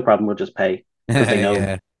 "Okay, no problem, we'll just pay," because they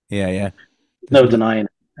know, yeah. no denying.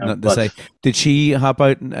 Nothing to say. Did she hop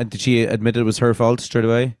out and did she admit it was her fault straight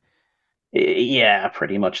away? Yeah,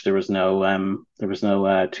 pretty much. There was no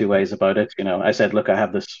two ways about it. I said, "Look, I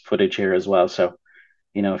have this footage here as well, so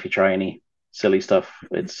if you try any silly stuff,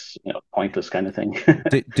 it's pointless," kind of thing.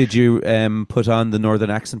 Did you put on the northern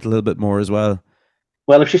accent a little bit more as well?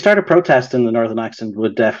 Well, if she started protesting, the northern accent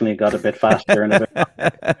would definitely got a bit faster and a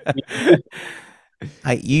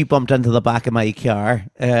bit. You bumped into the back of my car.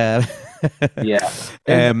 Yeah.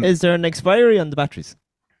 Is there an expiry on the batteries?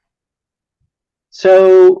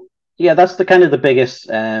 So yeah, that's the biggest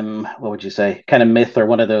what would you say, kind of myth, or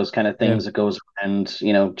one of those kind of things that goes around.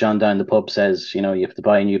 John down the pub says, you have to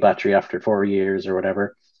buy a new battery after 4 years or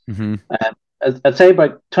whatever. Mm-hmm. I'd say by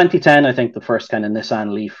 2010, I think the first kind of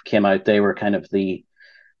Nissan Leaf came out. They were kind of the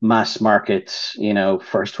mass market,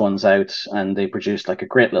 first ones out, and they produced like a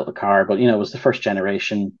great little car, but it was the first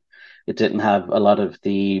generation. It didn't have a lot of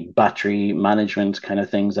the battery management kind of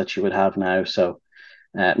things that you would have now. So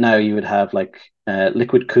now you would have like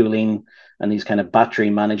liquid cooling and these kind of battery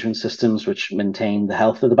management systems which maintain the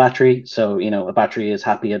health of the battery. So a battery is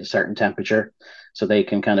happy at a certain temperature, so they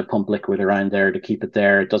can kind of pump liquid around there to keep it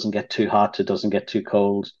there. It doesn't get too hot, it doesn't get too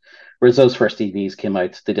cold. Whereas those first EVs came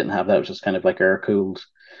out, they didn't have that. It was just kind of like air cooled,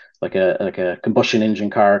 like a combustion engine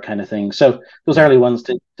car kind of thing. So those early ones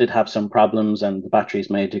did have some problems, and the batteries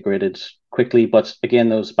may have degraded quickly. But again,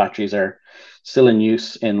 those batteries are still in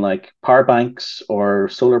use in like power banks or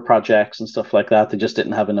solar projects and stuff like that. They just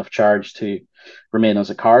didn't have enough charge to remain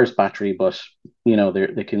as a car's battery, but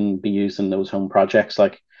they can be used in those home projects.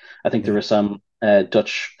 Like I think there was some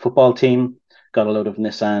Dutch football team got a load of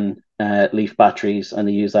Nissan Leaf batteries, and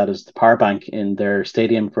they use that as the power bank in their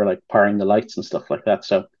stadium for like powering the lights and stuff like that.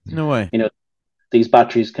 So no way, these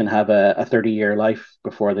batteries can have a 30-year life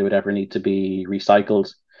before they would ever need to be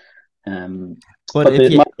recycled. But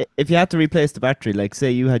if you had to replace the battery, like say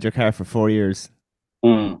you had your car for 4 years,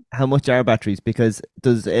 how much are batteries? Because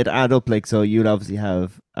does it add up? Like, so you'll obviously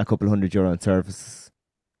have a couple of €100 on service,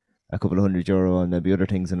 a couple of €100 on maybe other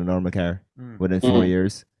things in a normal car within 4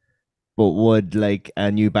 years. But would like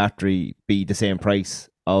a new battery be the same price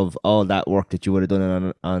of all that work that you would have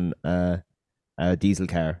done on a diesel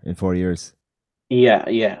car in 4 years?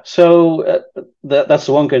 Yeah. So that's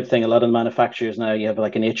the one good thing. A lot of manufacturers now, you have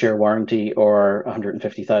like an 8-year warranty or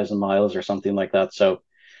 150,000 miles or something like that. So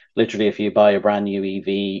literally, if you buy a brand new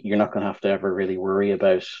EV, you're not going to have to ever really worry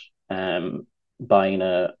about buying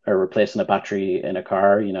or replacing a battery in a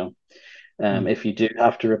car. If you do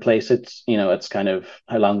have to replace it, it's kind of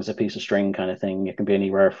how long is a piece of string kind of thing. It can be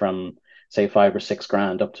anywhere from say 5 or 6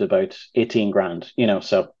 grand up to about 18 grand.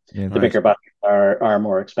 So the bigger batteries are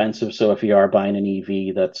more expensive. So if you are buying an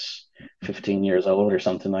EV that's 15 years old or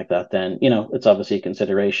something like that, then it's obviously a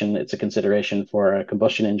consideration. It's a consideration for a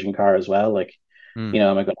combustion engine car as well. Like, am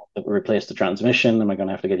I going to have to replace the transmission? Am I going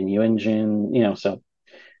to have to get a new engine? So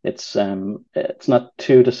it's not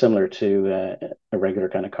too dissimilar to a regular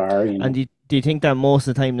kind of car. And do you think that most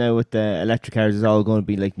of the time now with the electric cars is all going to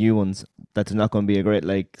be like new ones? That there's not going to be a great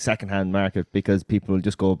like second-hand market because people will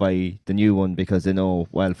just go buy the new one because they know,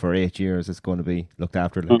 well, for 8 years it's going to be looked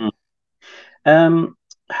after. Like.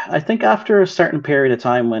 I think after a certain period of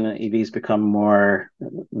time when EVs become more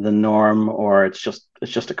the norm, or it's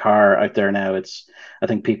just a car out there now, I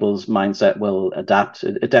think people's mindset will adapt.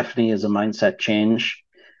 It definitely is a mindset change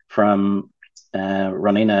from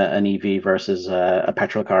running an EV versus a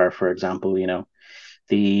petrol car, for example.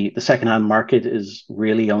 The secondhand market is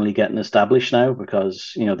really only getting established now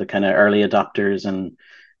because the kind of early adopters and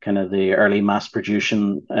kind of the early mass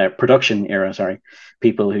production era,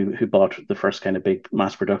 people who bought the first kind of big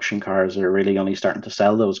mass production cars are really only starting to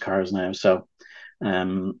sell those cars now. So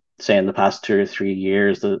say in the past 2 or 3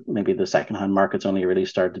 years, maybe the secondhand market's only really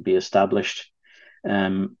started to be established.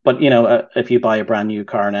 But if you buy a brand new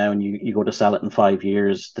car now and you go to sell it in 5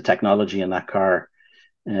 years, the technology in that car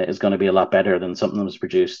is going to be a lot better than something that was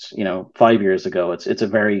produced 5 years ago. It's a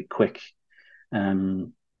very quick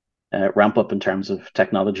ramp up in terms of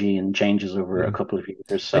technology and changes over a couple of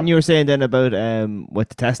years. So And you were saying then about with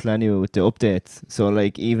the Tesla anyway, with the updates. So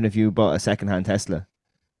like even if you bought a second-hand Tesla,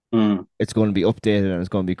 it's going to be updated and it's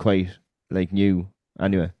going to be quite like new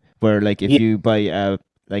anyway. Where like if yeah, you buy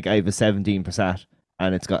like I have a 17 Passat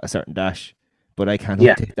and it's got a certain dash, but I can't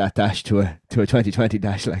yeah, update that dash to a 2020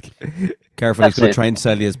 dash. Like, Careful, he's That's going to it. try and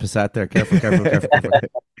sell you his Passat there. Careful, careful, careful, careful.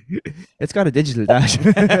 it's got a digital dash.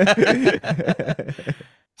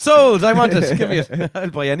 Sold. I want it. Give me it. I'll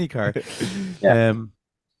buy any car. Yeah.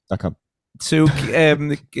 .com. So,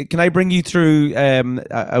 can I bring you through?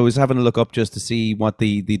 I was having a look up just to see what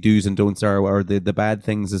the do's and don'ts are, or the bad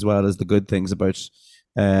things as well as the good things about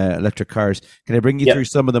electric cars. Can I bring you through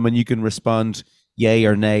some of them, and you can respond yay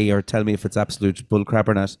or nay, or tell me if it's absolute bullcrap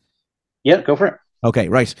or not? Yeah, go for it. Okay,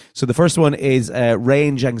 right. So the first one is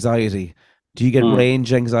range anxiety. Do you get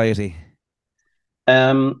range anxiety?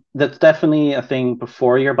 That's definitely a thing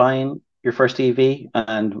before you're buying your first EV,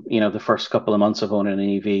 and the first couple of months of owning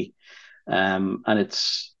an EV. And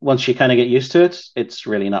it's once you kind of get used to it, it's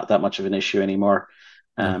really not that much of an issue anymore.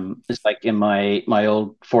 It's like in my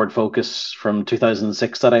old Ford Focus from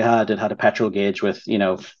 2006 that I had. It had a petrol gauge with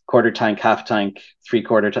quarter tank, half tank,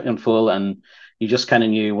 three-quarter tank, and full, and you just kind of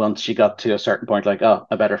knew once you got to a certain point, like, oh,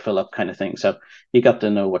 I better fill up, kind of thing. So you got to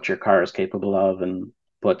know what your car is capable of,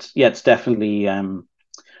 but yeah, it's definitely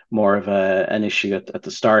more of an issue at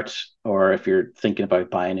the start, or if you're thinking about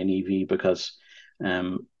buying an EV, because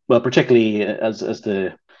well, particularly as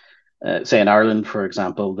the say in Ireland, for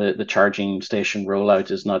example, the charging station rollout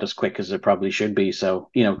is not as quick as it probably should be. So,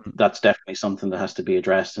 that's definitely something that has to be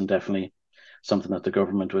addressed, and definitely something that the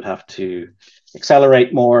government would have to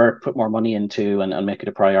accelerate more, put more money into, and make it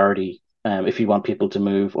a priority. If you want people to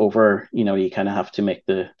move over, you kind of have to make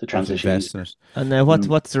the transition. And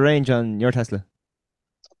what's the range on your Tesla?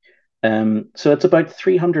 So it's about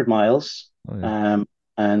 300 miles. Oh, yeah.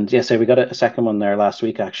 And yes, we got a second one there last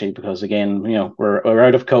week, actually, because again, we're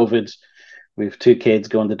out of COVID. We've two kids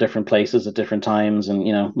going to different places at different times, and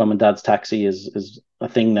mum and dad's taxi is a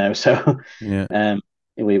thing now. So Yeah.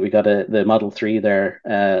 we got the Model 3 there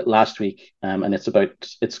last week, and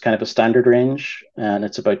it's kind of a standard range, and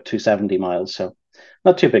it's about 270 miles. So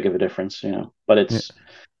not too big of a difference, but it's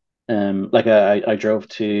like I drove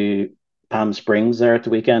to Palm Springs there at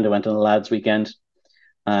the weekend. I went on a lads weekend,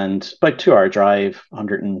 and about 2 hour drive,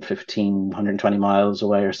 115, 120 miles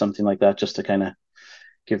away or something like that, just to kind of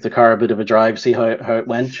give the car a bit of a drive, see how it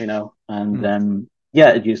went, and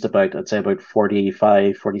yeah, it used I'd say about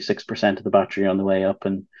 46% of the battery on the way up,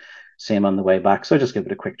 and same on the way back. So I just give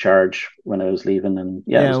it a quick charge when I was leaving, and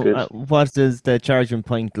yeah, it was good. What is the charging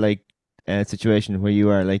point like situation where you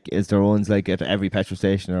are? Like, is there ones like at every petrol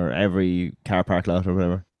station or every car park lot or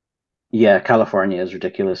whatever? Yeah, California is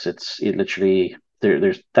ridiculous. It literally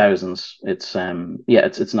there's thousands. It's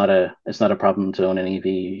it's not a problem to own an EV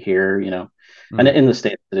here, and in the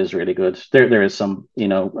States it is really good. There is some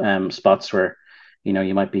spots where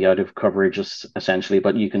you might be out of coverage just essentially,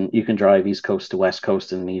 but you can drive East Coast to West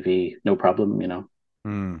Coast in an EV, no problem.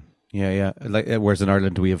 Yeah. Like, whereas in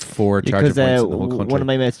Ireland we have 4 charging points in the whole country. One of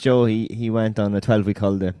my mates, Joe, he went on a 12-week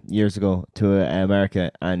holiday years ago to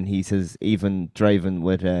America, and he says even driving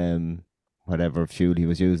with whatever fuel he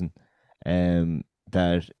was using,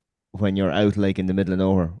 that when you're out like in the middle of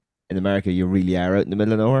nowhere in America, you really are out in the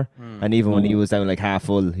middle of nowhere. And even when he was down like half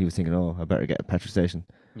full, he was thinking, oh, I better get a petrol station.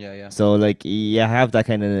 Yeah. So like you have that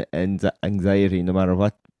kind of anxiety no matter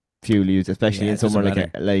what fuel you use, especially in somewhere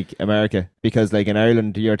like America, because like in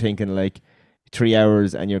Ireland you're thinking like 3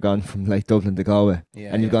 hours and you're gone from like Dublin to Galway,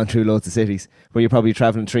 and you've gone through loads of cities, where you're probably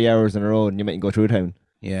traveling 3 hours on a road and you might go through town.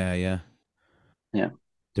 Yeah.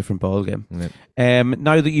 Different ball game. Yeah.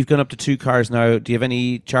 Now that you've gone up to 2 cars now, do you have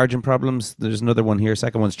any charging problems? There's another one here.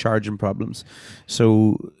 Second one's charging problems.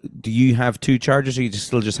 So do you have 2 chargers, or you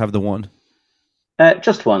still just have the one?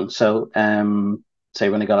 Just one. So say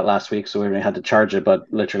when I got it last week, so we only had to charge it, but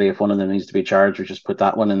literally if one of them needs to be charged, we just put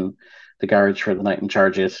that one in the garage for the night and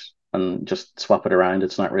charge it and just swap it around.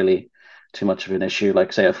 It's not really too much of an issue.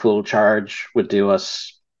 Like say a full charge would do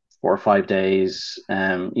us 4 or 5 days,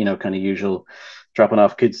 kind of usual dropping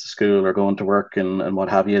off kids to school or going to work and what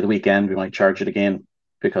have you. The weekend we might charge it again,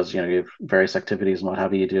 because you have various activities and what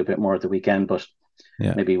have you. You do a bit more at the weekend, but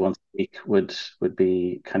maybe once a week would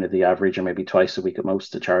be kind of the average, or maybe twice a week at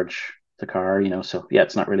most to charge the car. So yeah,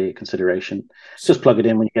 it's not really a consideration. Just plug it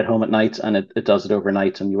in when you get home at night, and it does it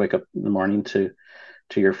overnight, and you wake up in the morning to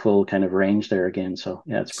your full kind of range there again. So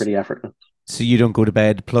yeah, it's pretty effortless. So you don't go to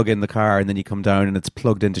bed, plug in the car, and then you come down and it's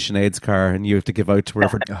plugged into Sinead's car, and you have to give out to her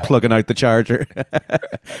for plugging out the charger.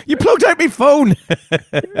 You plugged out my phone.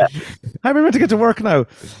 How am I meant to get to work now?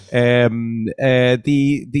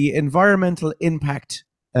 The environmental impact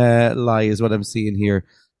lie is what I'm seeing here.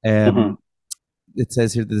 Mhm. It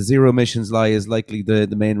says here the zero emissions lie is likely the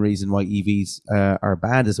main reason why EVs are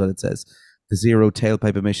bad, is what it says. The zero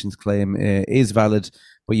tailpipe emissions claim is valid,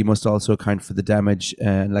 but you must also account for the damage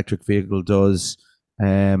an electric vehicle does.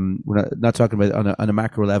 We're not talking about on a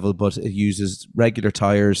macro level, but it uses regular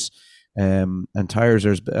tires, and tires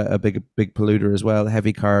are a big polluter as well.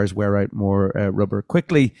 Heavy cars wear out more rubber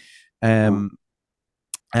quickly, and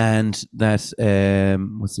that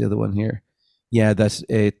what's the other one here? Yeah,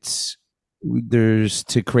 that there's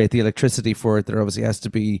to create the electricity for it. There obviously has to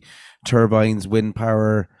be turbines, wind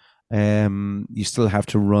power. You still have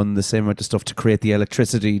to run the same amount of stuff to create the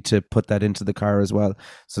electricity to put that into the car as well,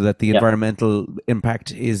 so that the environmental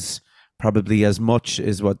impact is probably as much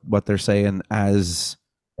as what they're saying as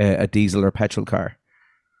a diesel or petrol car.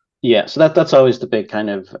 Yeah, so that's always the big kind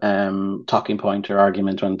of talking point or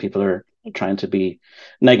argument when people are trying to be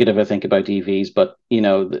negative, I think, about EVs. But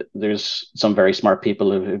there's some very smart people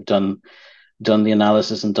who've done the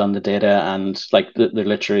analysis and done the data, and like there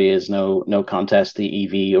literally is no contest. The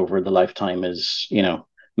EV over the lifetime is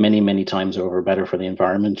many times over better for the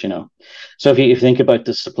environment. So if you think about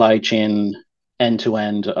the supply chain end to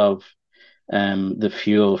end of the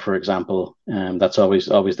fuel, for example, that's always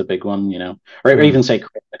the big one, or even say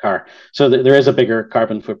creating a car. So there is a bigger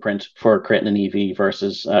carbon footprint for creating an EV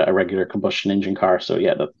versus a regular combustion engine car. So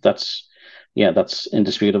that's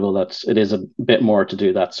indisputable. It is a bit more to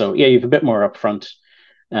do that. So yeah, you have a bit more upfront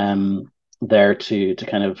there to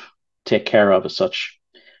kind of take care of as such,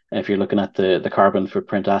 if you're looking at the carbon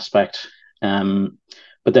footprint aspect.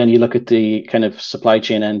 But then you look at the kind of supply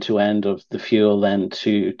chain end to end of the fuel then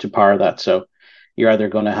to power that. So you're either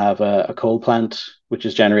going to have a coal plant, which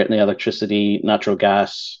is generating the electricity, natural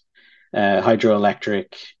gas,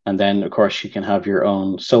 hydroelectric, and then of course you can have your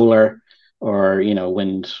own solar or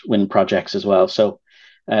wind projects as well. So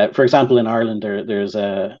for example, in Ireland there's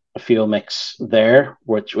a fuel mix there,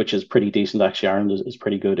 which is pretty decent. Actually, Ireland is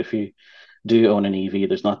pretty good. If you do own an EV,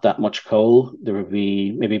 there's not that much coal. There would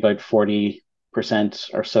be maybe about 40%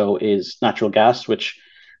 or so is natural gas, which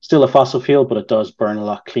still a fossil fuel, but it does burn a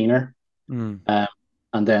lot cleaner. And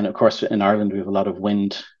then of course in Ireland we have a lot of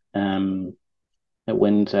wind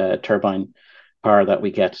turbine power that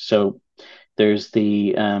we get. So there's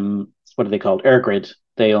the what are they called? Air Grid.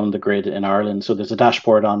 They own the grid in Ireland. So there's a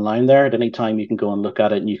dashboard online there. At any time you can go and look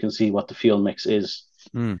at it, and you can see what the fuel mix is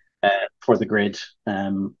for the grid.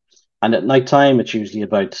 And at night time, it's usually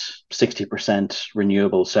about 60%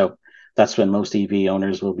 renewable. So that's when most EV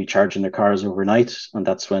owners will be charging their cars overnight, and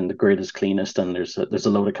that's when the grid is cleanest and there's a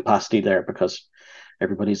load of capacity there because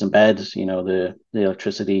everybody's in bed. The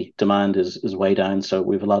electricity demand is way down, so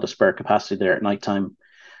we have a lot of spare capacity there at nighttime,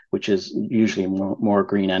 which is usually more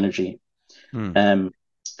green energy.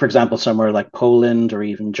 For example, somewhere like Poland or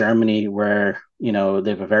even Germany, where they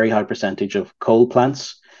have a very high percentage of coal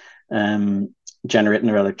plants generating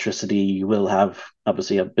their electricity, you will have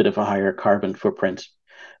obviously a bit of a higher carbon footprint.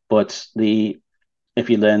 But if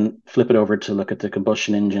you then flip it over to look at the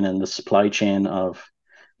combustion engine and the supply chain of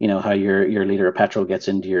how your liter of petrol gets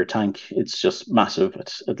into your tank, it's just massive.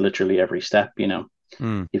 It's at literally every step.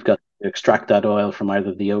 You've got to extract that oil from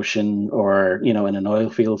either the ocean or in an oil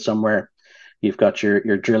field somewhere. You've got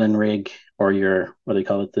your drilling rig or your, what do you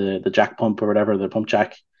call it, the jack pump or whatever, the pump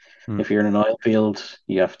jack. If you're in an oil field,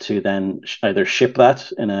 you have to then either ship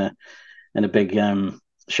that in a big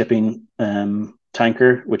shipping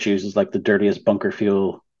tanker, which uses like the dirtiest bunker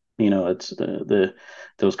fuel. It's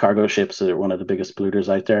those cargo ships that are one of the biggest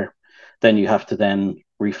polluters out there. Then you have to then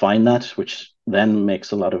refine that, which then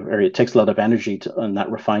it takes a lot of energy on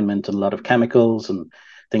that refinement, and a lot of chemicals and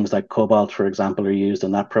things like cobalt, for example, are used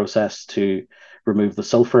in that process to remove the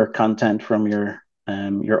sulfur content from your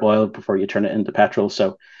oil before you turn it into petrol.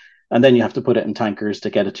 So, and then you have to put it in tankers to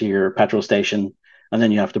get it to your petrol station, and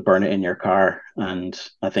then you have to burn it in your car. And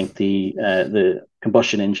I think the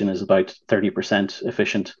combustion engine is about 30%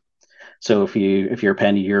 efficient. So if you're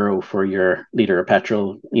paying €1 for your liter of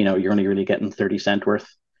petrol, you're only really getting 30 cents worth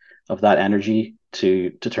of that energy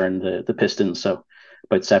to turn the piston. So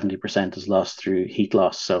about 70% is lost through heat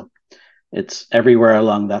loss. So it's everywhere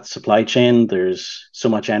along that supply chain. There's so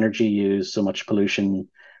much energy used, so much pollution,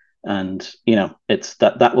 and it's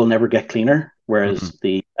that will never get cleaner. Whereas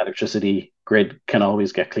the electricity grid can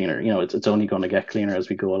always get cleaner. It's only going to get cleaner as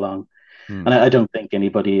we go along. And I don't think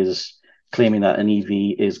anybody is claiming that an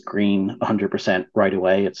EV is green 100% right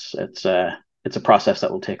away. It's a process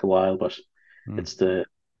that will take a while, but it's the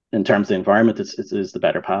in terms of the environment, it is the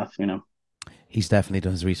better path. He's definitely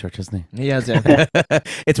done his research, hasn't he? He has, yeah.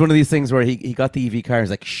 It's one of these things where he got the EV car. He's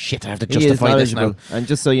like, shit, I have to He is justify this now. knowledgeable. And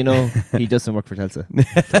just so you know, he does some work for Tesla.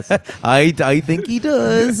 I think he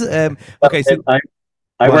does. Okay, so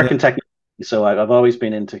I work in technology, so I've always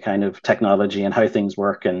been into kind of technology and how things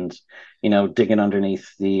work, and digging underneath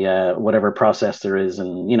the whatever process there is,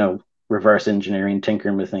 and reverse engineering,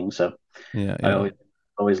 tinkering with things. So yeah. I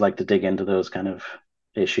always like to dig into those kind of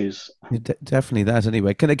issues. Definitely that.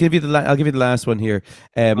 Anyway, can I give you I'll give you the last one here.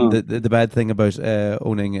 The bad thing about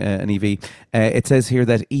owning an EV. It says here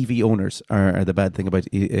that EV owners are the bad thing about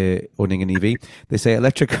owning an EV. They say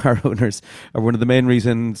electric car owners are one of the main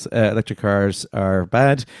reasons electric cars are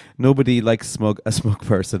bad. Nobody likes a smug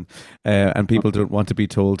person, and people don't want to be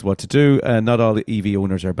told what to do. Not all EV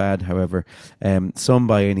owners are bad, however. Some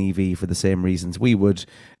buy an EV for the same reasons we would,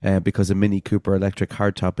 because a Mini Cooper electric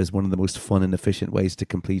hardtop is one of the most fun and efficient ways to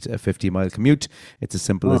complete a 50-mile commute. It's as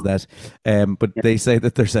simple as that. But they say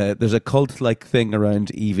that there's a cult-like thing around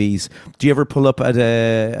EVs. Do you ever pull up at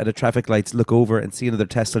a traffic lights, look over and see another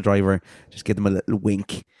Tesla driver, just give them a little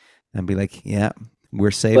wink and be like, yeah, we're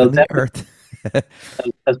saving the earth?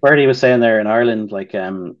 As Bertie was saying there, in Ireland, like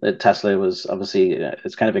Tesla was obviously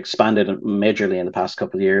it's kind of expanded majorly in the past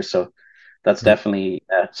couple of years, so that's definitely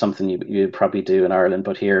something you'd probably do in Ireland.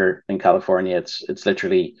 But here in California, it's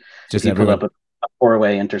literally just if you pull up a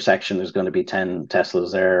four-way intersection, there's going to be 10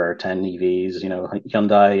 Teslas there or 10 EVs.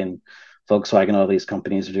 Hyundai and Volkswagen, all these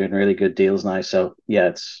companies are doing really good deals now. So yeah,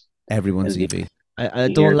 it's everyone's EV. I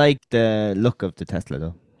don't like the look of the Tesla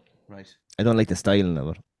though. Right. I don't like the styling of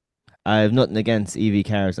it. I have nothing against EV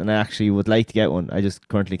cars, and I actually would like to get one. I just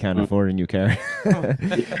currently can't afford a new car.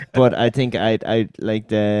 But I think I like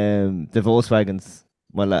the Volkswagens.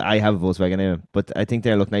 Well, I have a Volkswagen anyway, but I think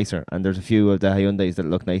they look nicer, and there's a few of the Hyundais that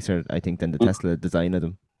look nicer, I think, than the Tesla design of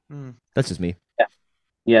them. That's just me.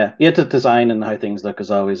 Yeah. The design and how things look is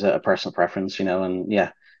always a personal preference, and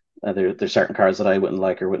there's certain cars that I wouldn't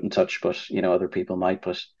like or wouldn't touch, but other people might.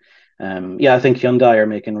 But I think Hyundai are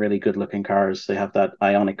making really good looking cars. They have that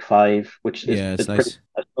Ioniq 5, which is nice.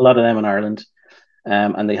 A lot of them in Ireland.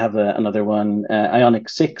 And they have another one, Ioniq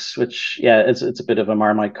 6, which it's a bit of a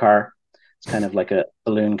Marmite car. It's kind of like a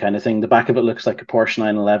balloon kind of thing. The back of it looks like a Porsche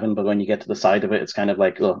 911, but when you get to the side of it, it's kind of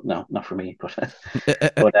like, oh no, not for me. But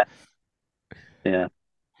yeah.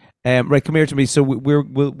 Right, come here to me. So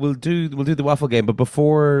we'll do the waffle game, but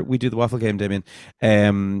before we do the waffle game, Damien,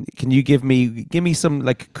 can you give me some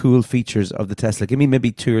like cool features of the Tesla? Give me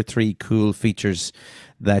maybe 2 or 3 cool features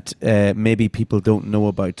that maybe people don't know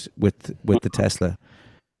about with the Tesla.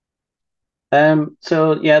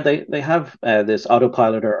 So yeah, they have this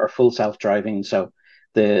autopilot or full self-driving. So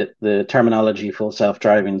the terminology full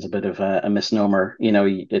self-driving is a bit of a misnomer.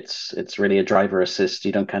 It's really a driver assist.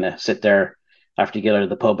 You don't kind of sit there after you get out of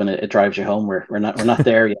the pub and it drives you home. We're not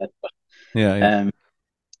there yet. But,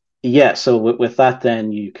 so with that,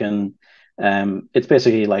 then you can it's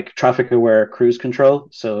basically like traffic aware cruise control.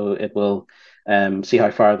 So it will see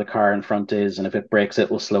how far the car in front is, and if it brakes,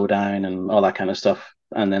 it will slow down and all that kind of stuff.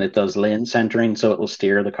 And then it does lane centering, so it will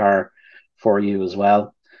steer the car for you as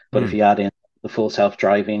well. But if you add in the full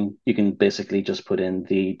self-driving, you can basically just put in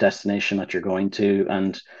the destination that you're going to,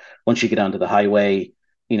 and once you get onto the highway,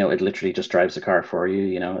 it literally just drives the car for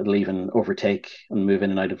you. It'll even overtake and move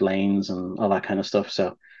in and out of lanes and all that kind of stuff.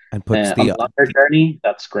 So and puts on a longer journey,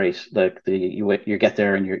 that's great. Like you get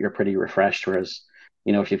there and you're pretty refreshed. Whereas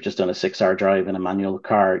if you've just done a 6-hour drive in a manual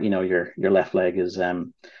car, your left leg is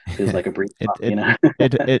feels like a brief.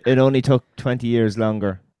 It only took 20 years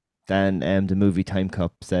longer than the movie Time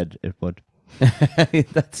Cop said it would.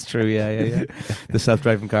 That's true. Yeah. The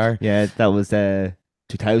self-driving car. Yeah, that was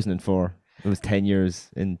 2004. It was 10 years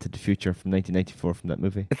into the future from 1994 from that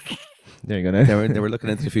movie. There you go. Now. They were looking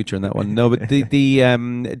into the future in that one. No, but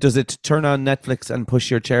the does it turn on Netflix and push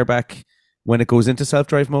your chair back when it goes into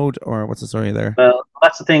self-drive mode, or what's the story there? Well,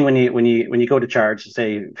 that's the thing when you go to charge,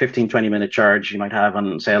 say 15-20 minute charge you might have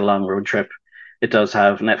on, say, a long road trip. It does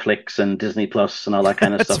have Netflix and Disney Plus and all that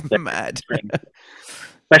kind of stuff. That's mad.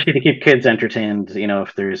 Especially to keep kids entertained,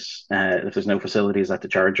 if there's no facilities at the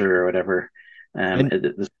charger or whatever.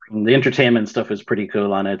 The entertainment stuff is pretty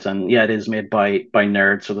cool on it, and it is made by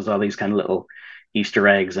nerds, so there's all these kind of little Easter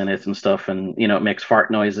eggs in it and stuff, and it makes fart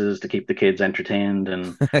noises to keep the kids entertained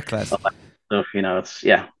and class. All that stuff. It's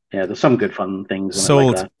there's some good fun things in sold.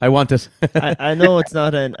 It like that. I want it. I know it's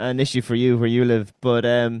not an issue for you where you live, but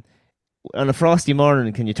on a frosty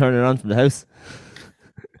morning, can you turn it on from the house?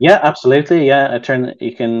 Yeah, absolutely. Yeah,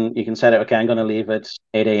 you can set it. Okay, I'm going to leave at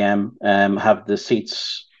 8 a.m. Have the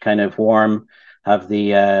seats kind of warm, have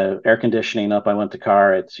the air conditioning up. I want the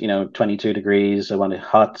car. It's 22 degrees. I want it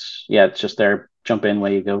hot. Yeah, it's just there. Jump in,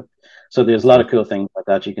 where you go. So there's a lot of cool things like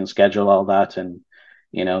that. You can schedule all that, and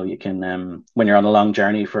you can when you're on a long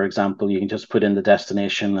journey, for example, you can just put in the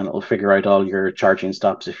destination, and it'll figure out all your charging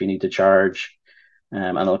stops if you need to charge,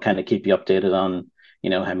 and it'll kind of keep you updated on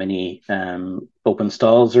how many open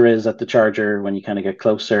stalls there is at the charger when you kind of get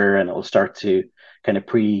closer, and it will start to kind of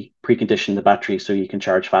precondition the battery so you can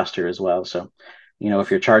charge faster as well. So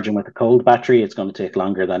if you're charging with a cold battery, it's going to take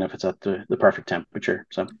longer than if it's at the perfect temperature.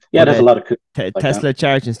 So yeah, there's a lot of cool like Tesla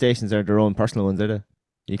charging stations are their own personal ones, are they?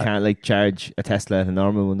 You can't like charge a Tesla at a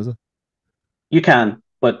normal one, is it? You can,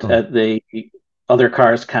 but the other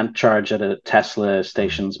cars can't charge at a Tesla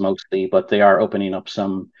stations mostly, but they are opening up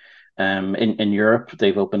some in Europe.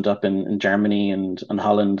 They've opened up in Germany and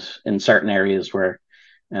Holland in certain areas where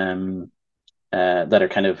that are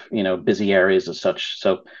kind of busy areas as such.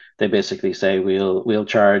 So they basically say we'll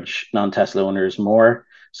charge non-Tesla owners more,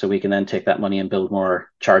 so we can then take that money and build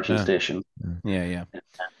more charging stations. Yeah.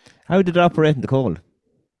 How did it operate in the cold?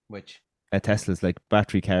 Which Teslas, like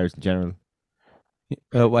battery cars in general.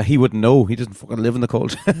 well, he wouldn't know. He doesn't fucking live in the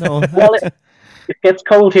cold. No. Well, it gets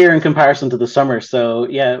cold here in comparison to the summer. So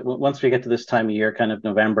yeah, once we get to this time of year, kind of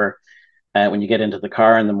November, when you get into the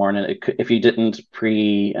car in the morning, if you didn't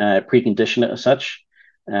precondition it as such,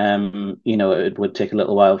 it would take a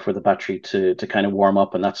little while for the battery to kind of warm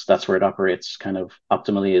up, and that's where it operates kind of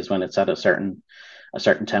optimally, is when it's at a certain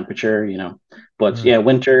temperature. But yeah,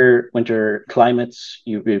 winter climates,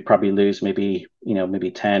 you would probably lose maybe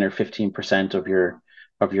 10 or 15% of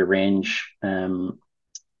your range.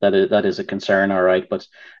 That is a concern, all right. But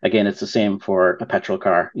again, it's the same for a petrol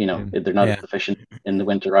car. They're not as efficient in the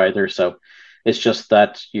winter either. So it's just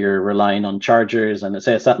that you're relying on chargers, and it's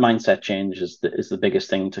that mindset change is the biggest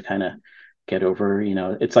thing to kind of get over.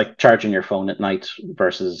 It's like charging your phone at night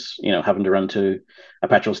versus having to run to a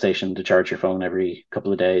petrol station to charge your phone every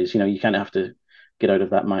couple of days. You kind of have to get out of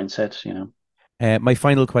that mindset. My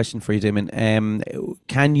final question for you, Damon.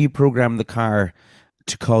 Can you program the car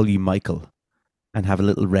to call you Michael and have a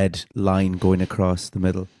little red line going across the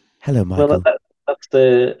middle? Hello, Michael. Well, that's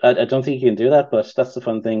I don't think you can do that, but that's the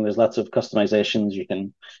fun thing. There's lots of customizations you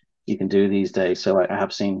can do these days. So I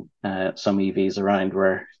have seen some EVs around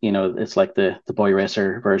where it's like the boy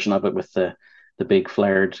racer version of it with the big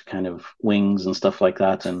flared kind of wings and stuff like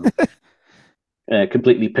that, and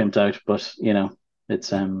completely pimped out. But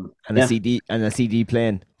it's a CD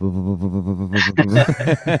playing.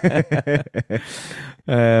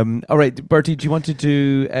 All right, Bertie, do you want to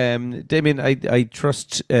do Damien? I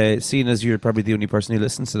trust, seeing as you're probably the only person who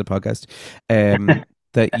listens to the podcast,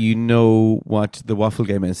 that you know what the waffle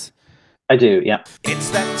game is. I do, yeah. It's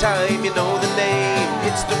that time, you know the name.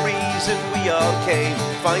 It's the reason we all came.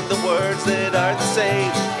 Find the words that are the same.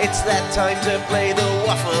 It's that time to play the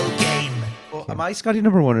waffle game. Well, am I Scotty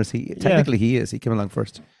number one, or is he? Technically, he is. He came along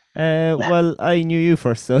first. Well, I knew you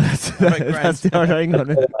first, so that's the order I'm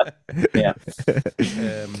gonna. Yeah.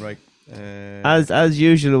 Right. As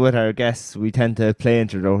usual with our guests, we tend to play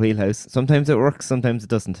into their wheelhouse. Sometimes it works, sometimes it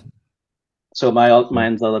doesn't. So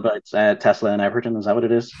mine's all about Tesla and Everton. Is that what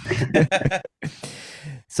it is?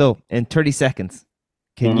 So, in 30 seconds,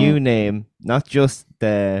 can you name not just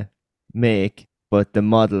the make, but the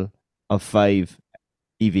model of 5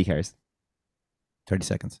 EV cars? 30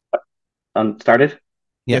 seconds. Started?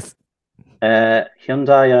 Yes.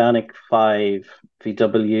 Hyundai Ioniq 5,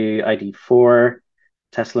 VW ID4,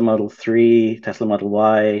 Tesla Model 3, Tesla Model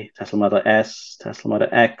Y, Tesla Model S, Tesla Model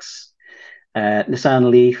X, Nissan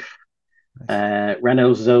Leaf,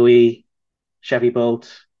 Renault Zoe, Chevy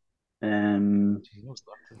Bolt.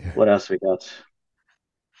 What else we got?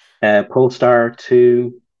 Polestar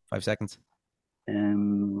 2. 5 seconds.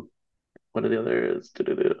 What are the others?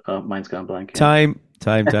 Oh, mine's gone blank. Time.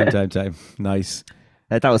 Nice.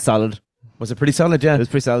 That was solid. Was it pretty solid, yeah? It was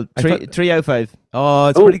pretty solid. 3 out of 5. Oh,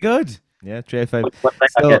 it's pretty good. Yeah, 3 out of 5.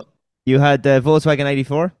 So you had Volkswagen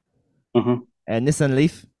ID4, mm-hmm. Nissan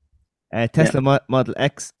Leaf, Tesla Model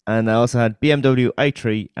X, and I also had BMW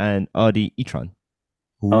i3 and Audi e-tron.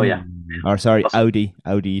 Ooh. Oh, yeah. Or sorry, Audi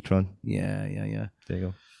e-tron. Yeah. There you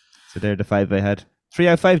go. So they're the 5 I had. 3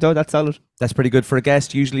 out of 5 though, that's solid. That's pretty good for a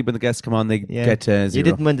guest. Usually when the guests come on, they get 0. You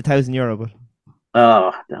didn't win the €1,000, but...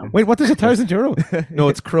 Oh, damn. Wait, what is €1,000? No,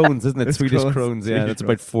 it's krones, isn't it? It's Swedish krones. krones. Yeah, that's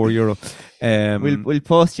about €4. We'll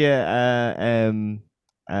post you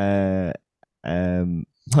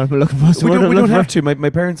I'm looking for We don't have to. My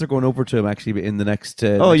parents are going over to him actually in the next.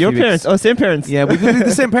 Oh, next your few parents? weeks. Oh, same parents. Yeah, we've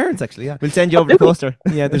the same parents actually. Yeah, We'll send you over the coaster.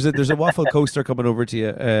 yeah. There's a waffle coaster coming over to you.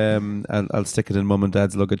 And I'll stick it in mum and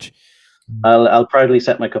dad's luggage. I'll proudly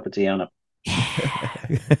set my cup of tea on it.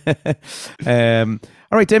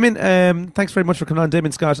 All right, Damien. Thanks very much for coming on,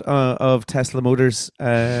 Damien Scott of Tesla Motors.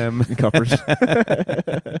 Thanks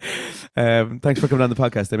for coming on the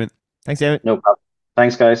podcast, Damien. Thanks, David. No problem.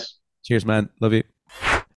 Thanks, guys. Cheers, man. Love you.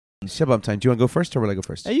 Shabam time. Do you want to go first, or will I go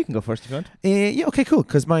first? You can go first if you want. Yeah. Okay. Cool.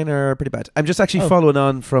 Because mine are pretty bad. I'm just actually following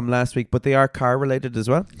on from last week, but they are car related as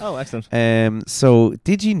well. Oh, excellent. So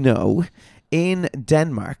did you know in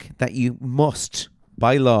Denmark that you must,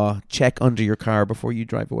 by law, check under your car before you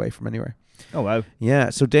drive away from anywhere? Oh, wow. Yeah,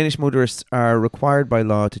 so Danish motorists are required by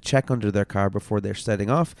law to check under their car before they're setting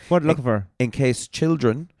off. What are you looking for? In case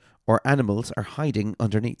children or animals are hiding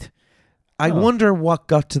underneath. I wonder what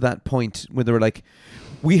got to that point where they were like,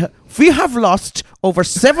 we have lost over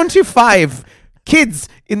 75 kids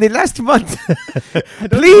in the last month.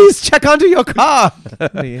 Please check under your car.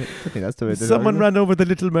 I think that's the way Someone ran over the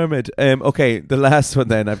Little Mermaid. Okay, the last one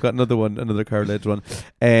then. I've got another car-related one.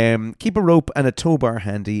 Keep a rope and a tow bar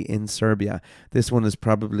handy in Serbia. This one is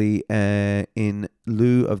probably in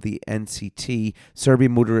lieu of the NCT.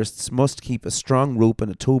 Serbian motorists must keep a strong rope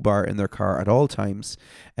and a tow bar in their car at all times.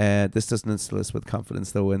 This doesn't instill us with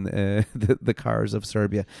confidence, though, in the cars of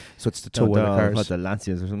Serbia. So it's the tow in the cars. What, the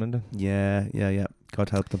Lancias or something? Yeah.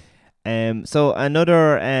 God help them. So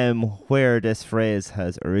another where this phrase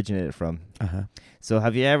has originated from. So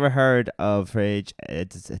have you ever heard of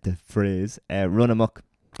the phrase run amok?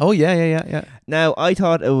 Oh yeah. Now I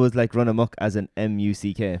thought it was like run amok as in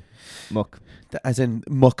M-U-C-K, muck, as in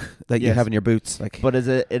muck that you have in your boots, like. But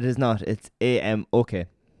it is not. It's A-M-O-K.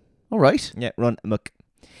 All right. Yeah, run amok.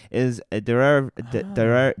 It's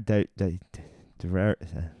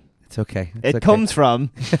okay. It comes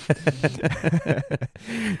from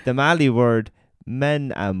the Mali word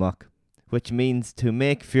men amok, which means to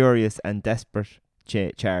make furious and desperate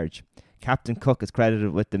charge. Captain Cook is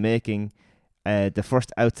credited with making the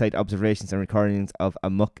first outside observations and recordings of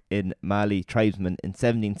amok in Mali tribesmen in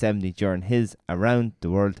 1770 during his around the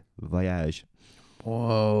world voyage.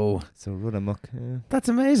 Whoa! So run amok. Yeah. That's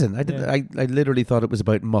amazing. I literally thought it was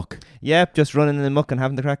about muck. Yep, just running in the muck and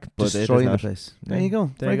having the crack. But destroying the place. There you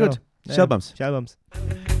go. Very good. Shell bumps. Shell bumps.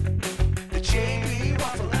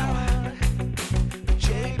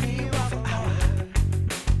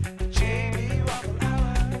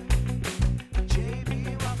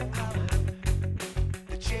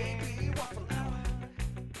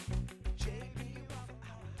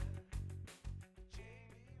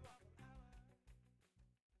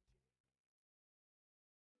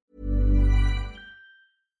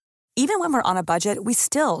 Even when we're on a budget, we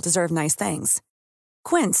still deserve nice things.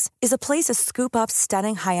 Quince is a place to scoop up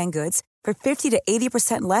stunning high-end goods for 50 to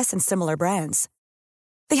 80% less than similar brands.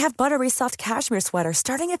 They have buttery soft cashmere sweaters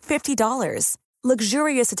starting at $50,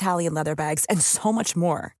 luxurious Italian leather bags, and so much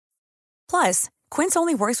more. Plus, Quince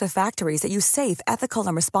only works with factories that use safe, ethical,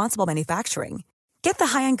 and responsible manufacturing. Get the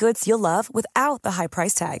high-end goods you'll love without the high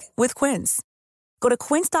price tag with Quince. Go to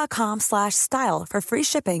quince.com/style for free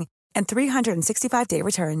shipping and 365-day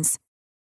returns.